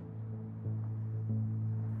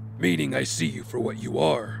 Meaning I see you for what you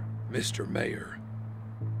are, Mr. Mayor.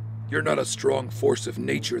 You're not a strong force of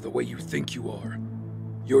nature the way you think you are.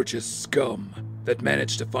 You're just scum that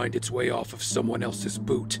managed to find its way off of someone else's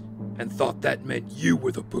boot and thought that meant you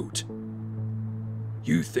were the boot.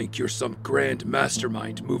 You think you're some grand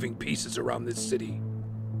mastermind moving pieces around this city.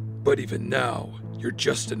 But even now, you're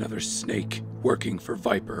just another snake working for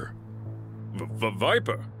Viper.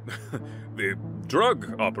 Viper? The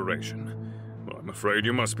drug operation? Well, I'm afraid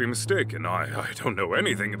you must be mistaken. I don't know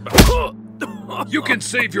anything about... You can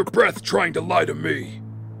save your breath trying to lie to me.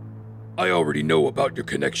 I already know about your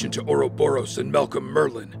connection to Ouroboros and Malcolm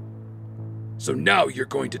Merlyn. So now you're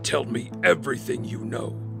going to tell me everything you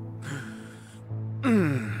know.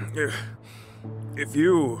 If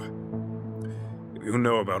you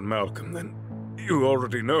know about Malcolm, then you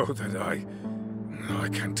already know that I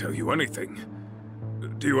can't tell you anything.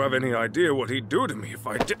 Do you have any idea what he'd do to me if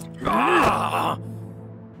I did?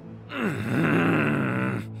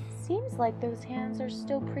 Seems like those hands are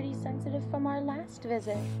still pretty sensitive from our last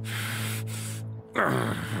visit.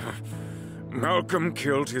 Malcolm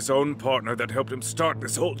killed his own partner that helped him start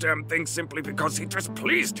this whole damn thing simply because he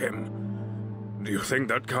displeased him. Do you think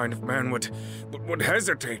that kind of man would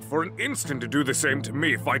hesitate for an instant to do the same to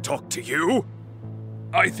me if I talked to you?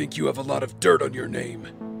 I think you have a lot of dirt on your name.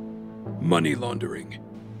 Money laundering,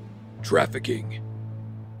 trafficking,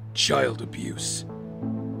 child abuse.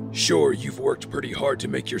 Sure, you've worked pretty hard to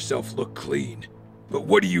make yourself look clean, But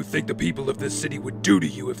what do you think the people of this city would do to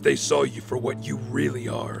you if they saw you for what you really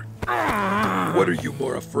are? What are you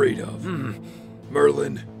more afraid of?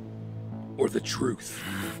 Merlyn or the truth?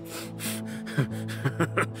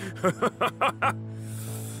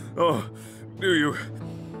 Oh, do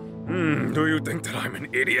you think that I'm an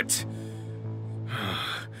idiot?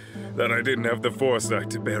 That I didn't have the foresight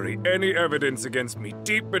to bury any evidence against me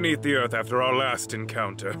deep beneath the earth after our last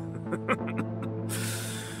encounter?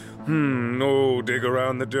 Oh, dig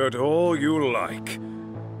around the dirt all you like,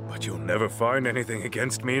 but you'll never find anything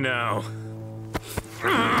against me now.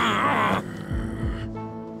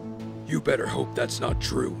 You better hope that's not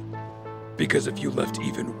true. Because if you left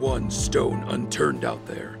even one stone unturned out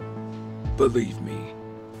there, believe me,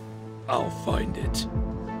 I'll find it.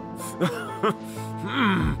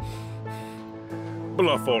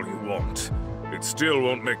 Bluff all you want. It still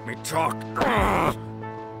won't make me talk.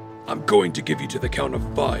 I'm going to give you to the count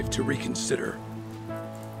of 5 to reconsider.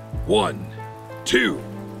 1, 2.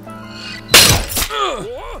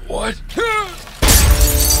 What?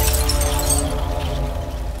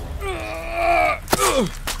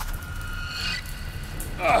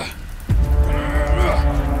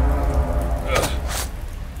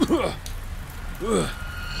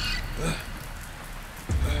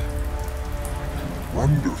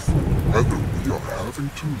 Wonderful weather we are having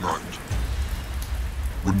tonight.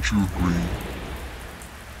 Wouldn't you agree,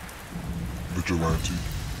 Vigilante?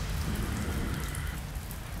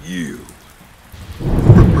 You.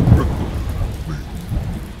 Me.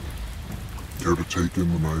 Care to take in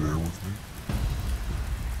the night air with me?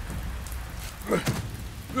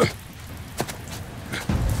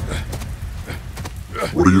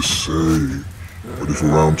 What do you say? Ready for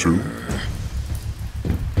round 2?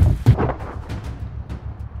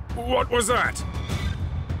 What was that?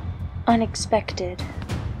 Unexpected.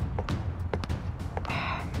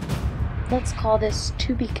 Let's call this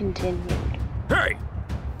to be continued. Hey!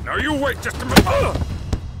 Now you wait just a minute.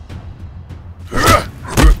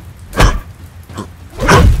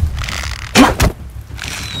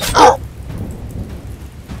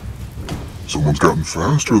 Someone's gotten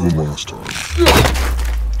faster than last time.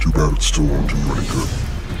 Too bad it still won't do you any good.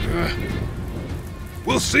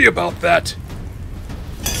 We'll see about that.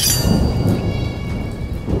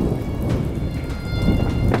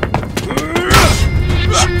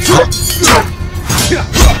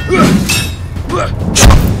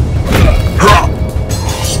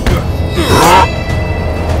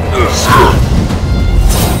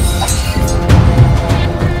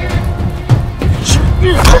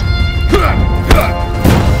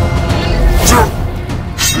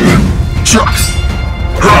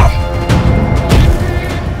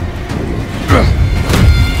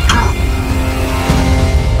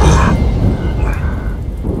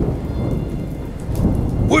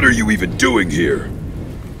 What are you even doing here?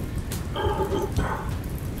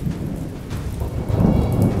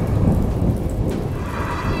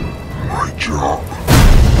 My job.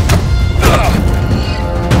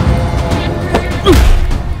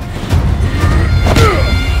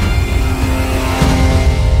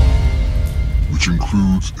 Which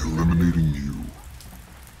includes eliminating you,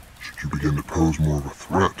 should you begin to pose more of a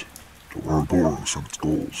threat to Ouroboros and its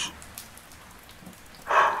goals.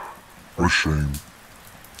 What a shame.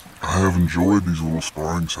 I have enjoyed these little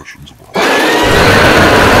sparring sessions of ours.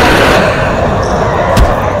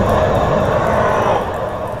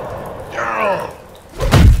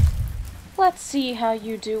 Let's see how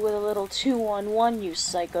you do with a little 2-on-1, you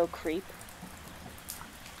psycho creep.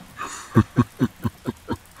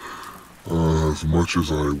 As much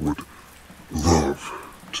as I would love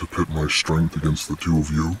to pit my strength against the two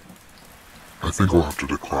of you, I think I'll have to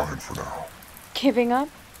decline for now. Giving up?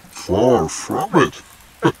 Far from it.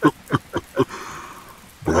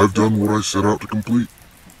 But I've done what I set out to complete.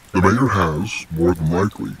 The mayor has, more than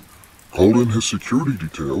likely, called in his security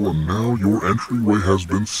detail, and now your entryway has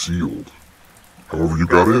been sealed. However you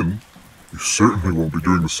got in, you certainly won't be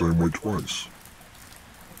doing the same way twice.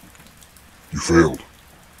 You failed.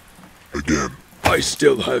 Again. I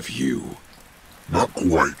still have you. Not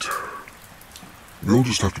quite. We'll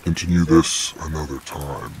just have to continue this another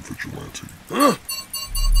time, Vigilante. Huh?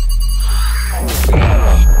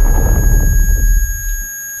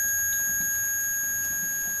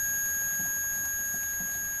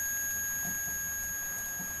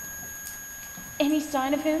 Any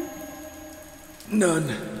sign of him?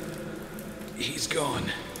 None. He's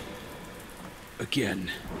gone.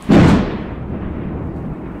 Again.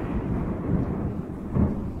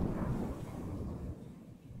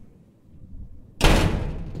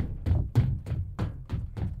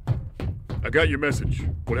 I got your message.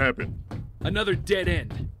 What happened? Another dead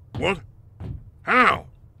end. What? How?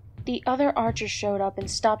 The other archer showed up and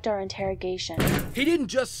stopped our interrogation. He didn't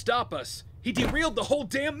just stop us. He derailed the whole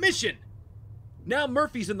damn mission. Now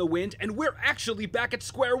Murphy's in the wind, and we're actually back at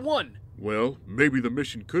square one. Well, maybe the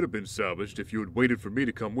mission could have been salvaged if you had waited for me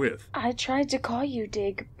to come with. I tried to call you,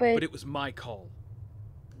 Dig, but... But it was my call.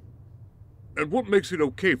 And what makes it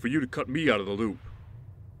okay for you to cut me out of the loop?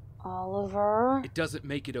 Oliver... It doesn't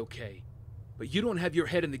make it okay. But you don't have your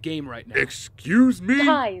head in the game right now. Excuse me?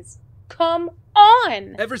 Guys, come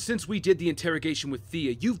on! Ever since we did the interrogation with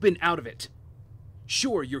Thea, you've been out of it.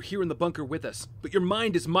 Sure, you're here in the bunker with us, but your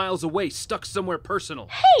mind is miles away, stuck somewhere personal.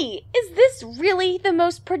 Hey, is this really the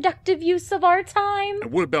most productive use of our time?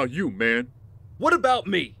 And what about you, man? What about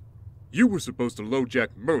me? You were supposed to LoJack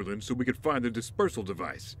Merlyn so we could find the dispersal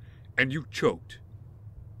device, and you choked.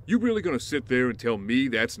 You really gonna sit there and tell me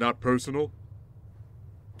that's not personal?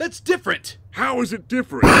 That's different! How is it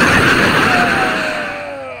different?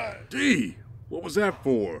 D, what was that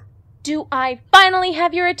for? Do I finally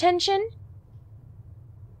have your attention?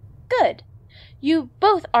 Good. You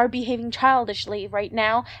both are behaving childishly right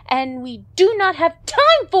now, and we do not have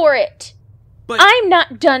time for it! But I'm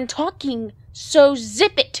not done talking, so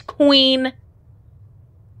zip it, Queen!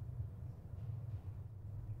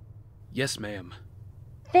 Yes, ma'am.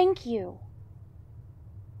 Thank you.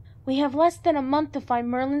 We have less than a month to find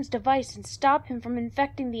Merlyn's device and stop him from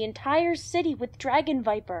infecting the entire city with Dragon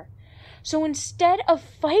Viper. So instead of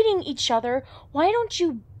fighting each other, why don't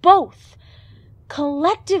you both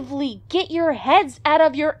collectively get your heads out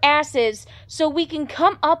of your asses so we can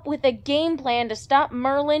come up with a game plan to stop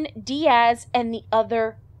Merlyn, Diaz, and the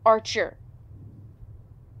other archer?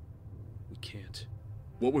 We can't.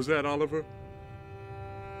 What was that, Oliver?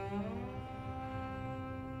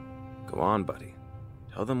 Go on, buddy.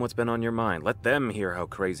 Tell them what's been on your mind. Let them hear how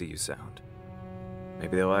crazy you sound.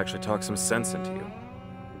 Maybe they'll actually talk some sense into you.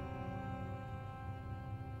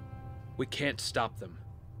 We can't stop them.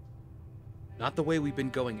 Not the way we've been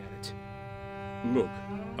going at it. Look,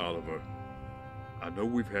 Oliver, I know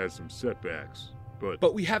we've had some setbacks, but...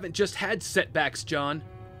 But we haven't just had setbacks, John.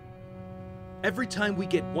 Every time we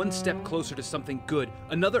get one step closer to something good,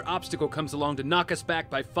 another obstacle comes along to knock us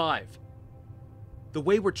back by 5. The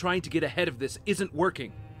way we're trying to get ahead of this isn't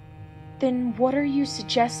working. Then what are you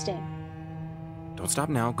suggesting? Don't stop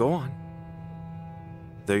now. Go on.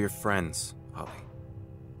 They're your friends, Ollie.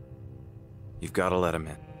 You've got to let them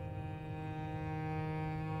in.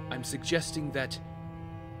 I'm suggesting that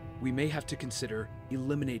we may have to consider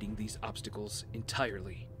eliminating these obstacles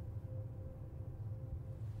entirely.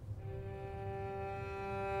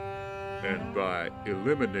 And by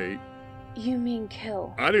eliminate... You mean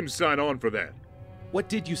kill. I didn't sign on for that. What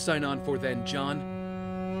did you sign on for then,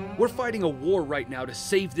 John? We're fighting a war right now to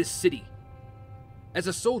save this city. As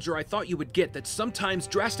a soldier, I thought you would get that sometimes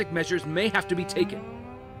drastic measures may have to be taken.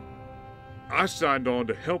 I signed on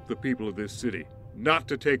to help the people of this city, not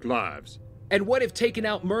to take lives. And what if taking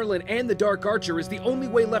out Merlyn and the Dark Archer is the only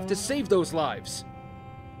way left to save those lives?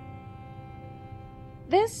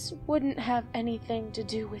 This wouldn't have anything to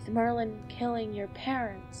do with Merlyn killing your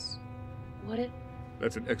parents, would it?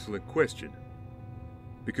 That's an excellent question.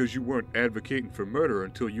 Because you weren't advocating for murder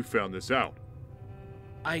until you found this out.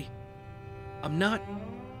 I'm not...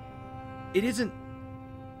 It isn't...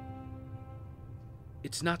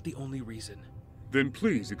 It's not the only reason. Then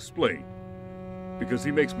please explain. Because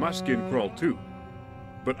he makes my skin crawl too.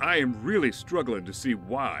 But I am really struggling to see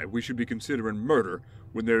why we should be considering murder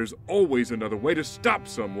when there's always another way to stop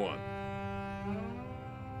someone.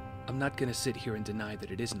 I'm not gonna sit here and deny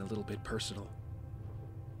that it isn't a little bit personal.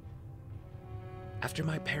 After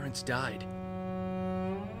my parents died,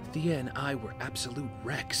 Thea and I were absolute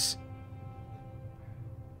wrecks.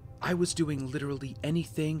 I was doing literally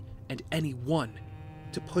anything and anyone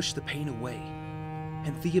to push the pain away,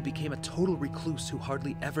 and Thea became a total recluse who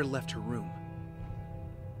hardly ever left her room.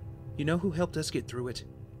 You know who helped us get through it?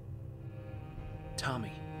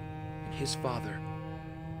 Tommy, and his father.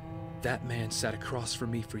 That man sat across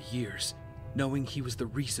from me for years, knowing he was the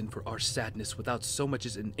reason for our sadness without so much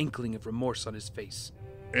as an inkling of remorse on his face.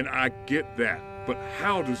 And I get that, but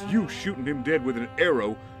how does you shooting him dead with an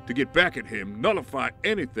arrow to get back at him nullify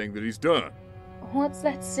anything that he's done? What's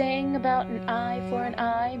that saying about an eye for an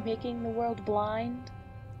eye making the world blind?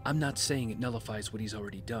 I'm not saying it nullifies what he's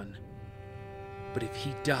already done. But if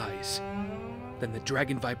he dies, then the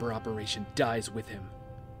Dragon Viper operation dies with him.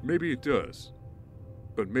 Maybe it does.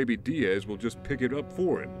 But maybe Diaz will just pick it up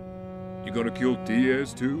for him. You gonna kill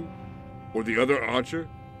Diaz too? Or the other archer?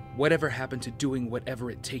 Whatever happened to doing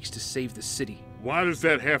whatever it takes to save the city? Why does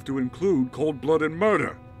that have to include cold-blooded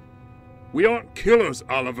murder? We aren't killers,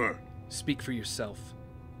 Oliver. Speak for yourself.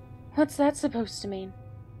 What's that supposed to mean?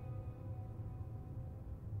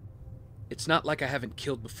 It's not like I haven't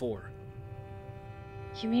killed before.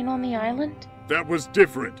 You mean on the island? That was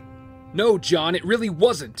different. No, John, it really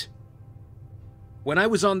wasn't. When I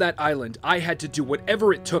was on that island, I had to do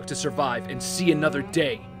whatever it took to survive and see another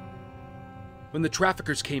day. When the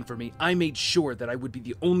traffickers came for me, I made sure that I would be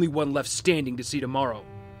the only one left standing to see tomorrow.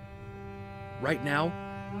 Right now,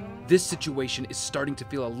 this situation is starting to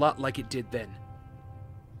feel a lot like it did then.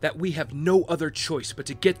 That we have no other choice but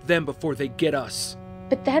to get them before they get us.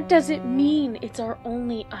 But that doesn't mean it's our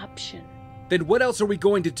only option. Then what else are we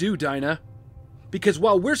going to do, Dinah? Because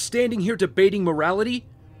while we're standing here debating morality,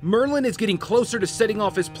 Merlyn is getting closer to setting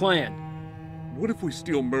off his plan. What if we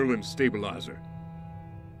steal Merlyn's stabilizer?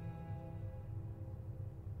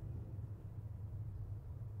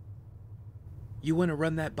 You want to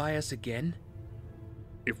run that by us again?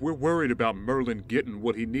 If we're worried about Merlyn getting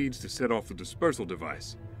what he needs to set off the dispersal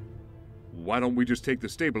device, why don't we just take the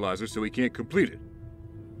stabilizer so he can't complete it?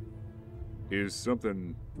 Is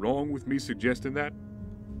something wrong with me suggesting that?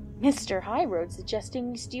 Mr. Highroad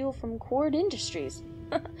suggesting we steal from Cord Industries.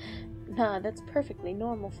 Nah, that's perfectly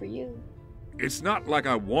normal for you. It's not like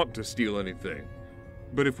I want to steal anything.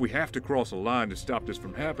 But if we have to cross a line to stop this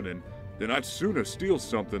from happening, then I'd sooner steal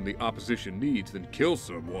something the opposition needs than kill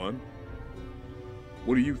someone.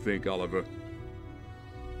 What do you think, Oliver?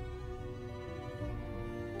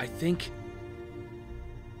 I think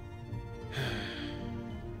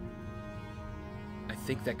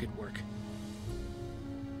that could work.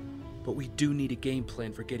 But we do need a game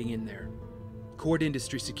plan for getting in there. Cord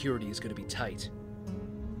Industry security is going to be tight.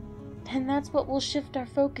 And that's what we'll shift our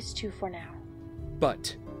focus to for now.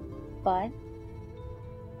 But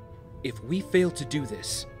if we fail to do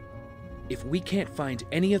this, if we can't find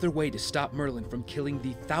any other way to stop Merlyn from killing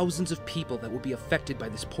the thousands of people that will be affected by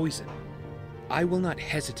this poison, I will not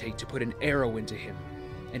hesitate to put an arrow into him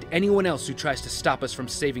and anyone else who tries to stop us from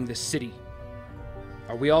saving this city.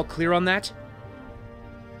 Are we all clear on that?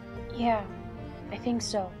 Yeah, I think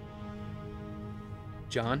so.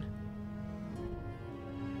 John?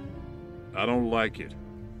 I don't like it.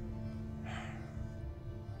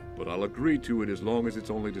 But I'll agree to it as long as it's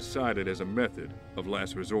only decided as a method of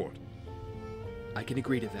last resort. I can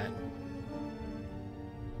agree to that.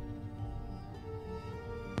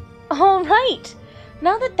 All right!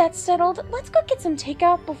 Now that that's settled, let's go get some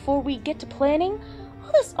takeout before we get to planning.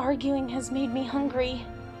 All this arguing has made me hungry.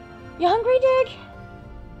 You hungry, Dig?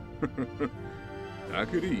 I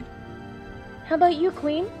could eat. How about you,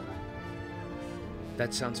 Queen?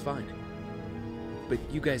 That sounds fine. But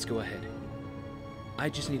you guys go ahead. I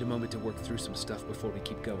just need a moment to work through some stuff before we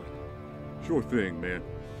keep going. Sure thing, man.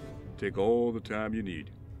 Take all the time you need.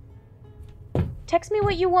 Text me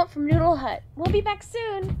what you want from Noodle Hut. We'll be back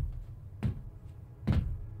soon.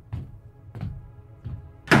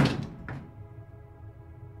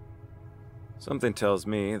 Something tells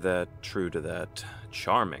me that, true to that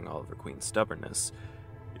charming Oliver Queen's stubbornness,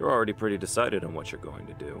 you're already pretty decided on what you're going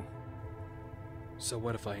to do. So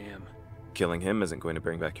what if I am? Killing him isn't going to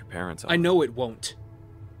bring back your parents. I know it won't.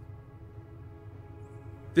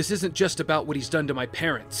 This isn't just about what he's done to my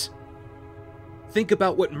parents. Think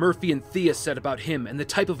about what Murphy and Thea said about him and the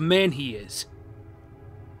type of man he is.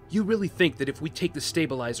 You really think that if we take the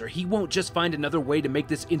stabilizer, he won't just find another way to make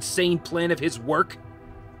this insane plan of his work?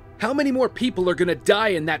 How many more people are gonna die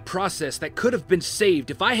in that process that could have been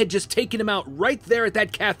saved if I had just taken him out right there at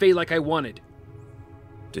that cafe like I wanted?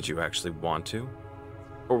 Did you actually want to?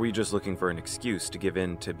 Or were you just looking for an excuse to give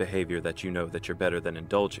in to behavior that you know that you're better than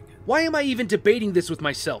indulging in? Why am I even debating this with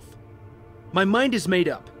myself? My mind is made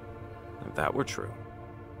up. If that were true,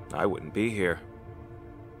 I wouldn't be here.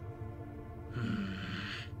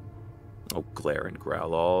 Oh, glare and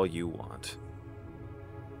growl all you want.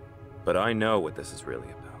 But I know what this is really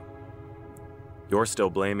about. You're still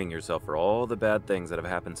blaming yourself for all the bad things that have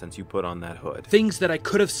happened since you put on that hood. Things that I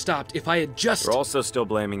could have stopped if I had just... You're also still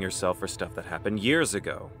blaming yourself for stuff that happened years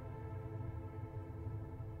ago.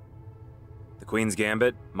 The Queen's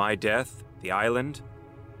Gambit, my death, the island.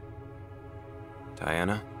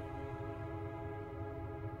 Taiana.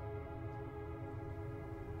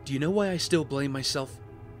 Do you know why I still blame myself?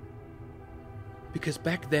 Because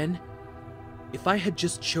back then, if I had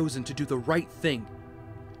just chosen to do the right thing,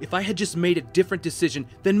 if I had just made a different decision,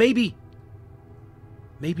 then maybe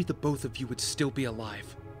the both of you would still be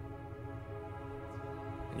alive.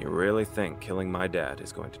 And you really think killing my dad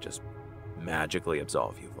is going to just magically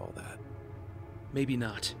absolve you of all that? Maybe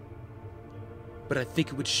not. But I think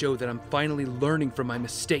it would show that I'm finally learning from my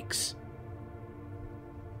mistakes.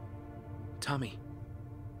 Tommy,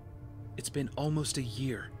 it's been almost a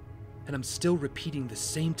year. and I'm still repeating the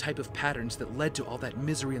same type of patterns that led to all that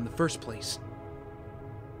misery in the first place.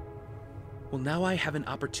 Well, now I have an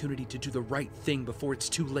opportunity to do the right thing before it's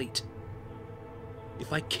too late.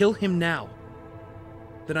 If I kill him now,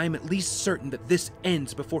 then I am at least certain that this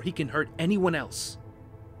ends before he can hurt anyone else.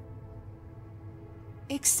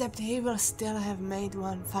 Except he will still have made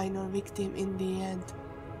one final victim in the end.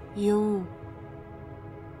 You.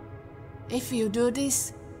 If you do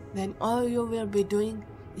this, then all you will be doing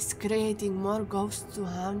is creating more ghosts to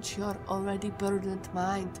haunt your already burdened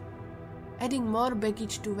mind, adding more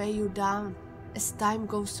baggage to weigh you down as time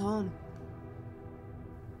goes on.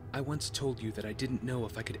 I once told you that I didn't know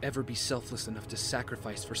if I could ever be selfless enough to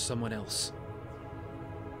sacrifice for someone else.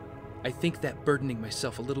 I think that burdening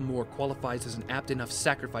myself a little more qualifies as an apt enough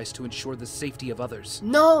sacrifice to ensure the safety of others.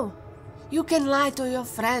 No! You can lie to your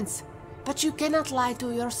friends, but you cannot lie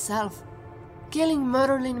to yourself. Killing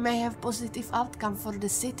Merlyn may have positive outcome for the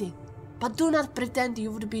city, but do not pretend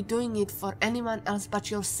you would be doing it for anyone else but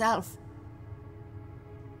yourself.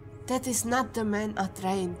 That is not the man I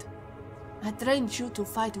trained. I trained you to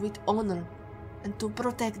fight with honor and to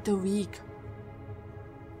protect the weak.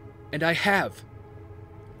 And I have.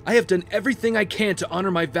 I have done everything I can to honor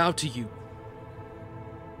my vow to you.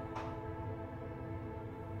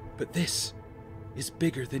 But this is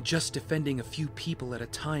bigger than just defending a few people at a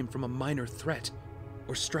time from a minor threat,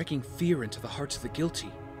 or striking fear into the hearts of the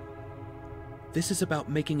guilty. This is about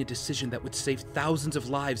making a decision that would save thousands of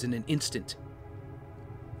lives in an instant.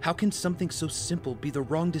 How can something so simple be the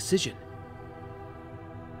wrong decision?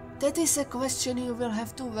 That is a question you will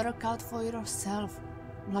have to work out for yourself,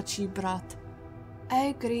 Mlachi brat.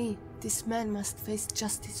 I agree, this man must face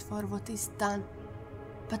justice for what is done,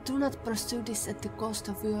 but do not pursue this at the cost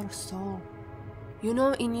of your soul. You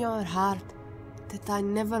know in your heart that I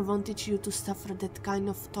never wanted you to suffer that kind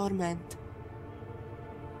of torment.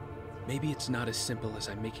 Maybe it's not as simple as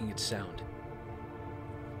I'm making it sound.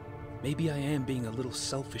 Maybe I am being a little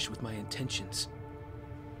selfish with my intentions.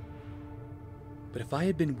 But if I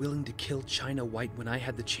had been willing to kill China White when I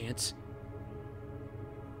had the chance,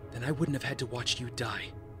 then I wouldn't have had to watch you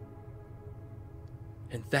die.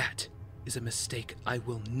 And that is a mistake I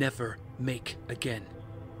will never make again.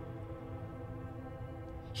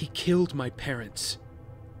 He killed my parents.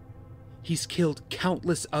 He's killed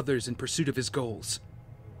countless others in pursuit of his goals.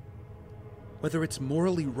 Whether it's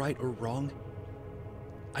morally right or wrong,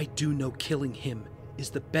 I do know killing him is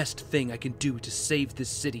the best thing I can do to save this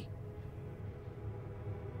city.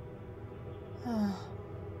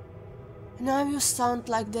 Now you sound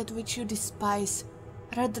like that which you despise,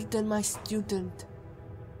 rather than my student.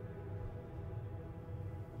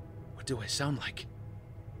 What do I sound like?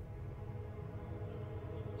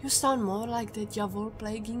 You sound more like the devil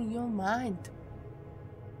plaguing your mind,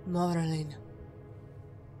 Merlyn.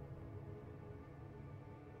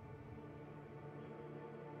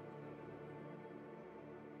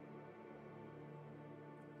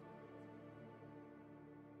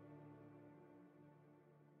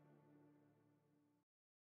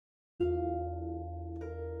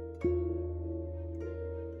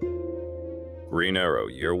 Green Arrow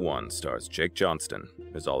Year 1 stars Jake Johnston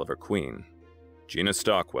as Oliver Queen, Gina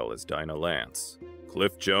Stockwell as Dinah Lance,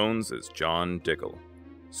 Cliff Jones as John Diggle,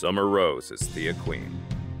 Summer Rose as Thea Queen,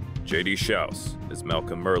 J.D. Shouse as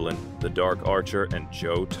Malcolm Merlyn, the Dark Archer, and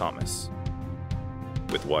Joe Thomas.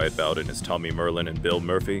 With Wyatt Bowden as Tommy Merlyn and Bill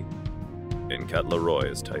Murphy, and Kat Leroy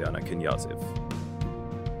as Taiana Knyazev.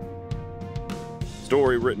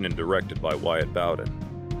 Story written and directed by Wyatt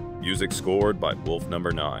Bowden. Music scored by Wolf No.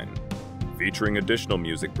 9. Featuring additional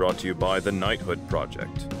music brought to you by the Knighthood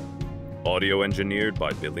Project. Audio engineered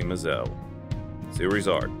by Billy Mazzell. Series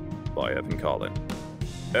art by Evan Collin.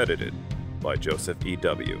 Edited by Joseph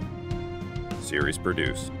E.W. Series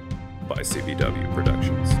produced by CBW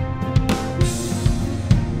Productions.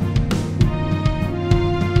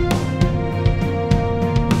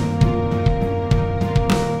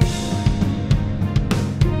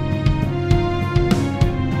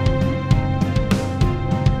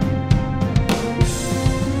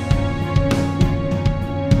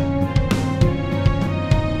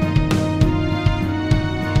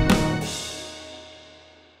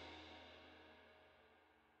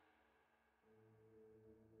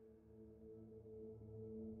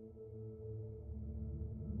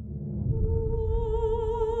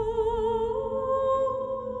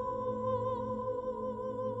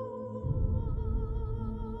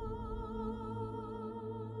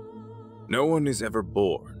 No one is ever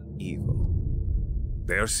born evil.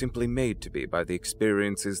 They are simply made to be by the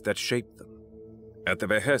experiences that shape them. At the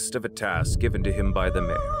behest of a task given to him by the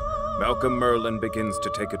mayor, Malcolm Merlyn begins to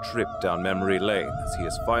take a trip down memory lane as he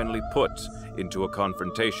is finally put into a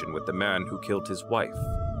confrontation with the man who killed his wife.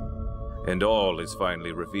 And all is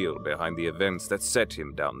finally revealed behind the events that set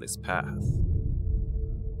him down this path.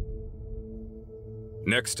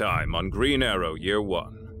 Next time on Green Arrow Year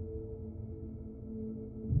 1.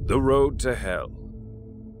 The Road to Hell.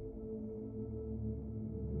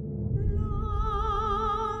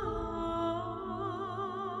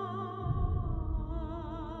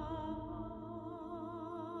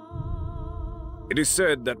 It is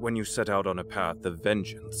said that when you set out on a path of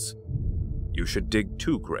vengeance, you should dig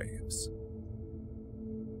 2 graves.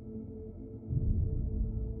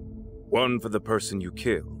 One for the person you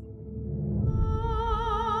kill,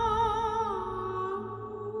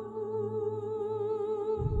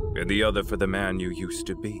 and the other for the man you used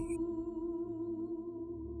to be.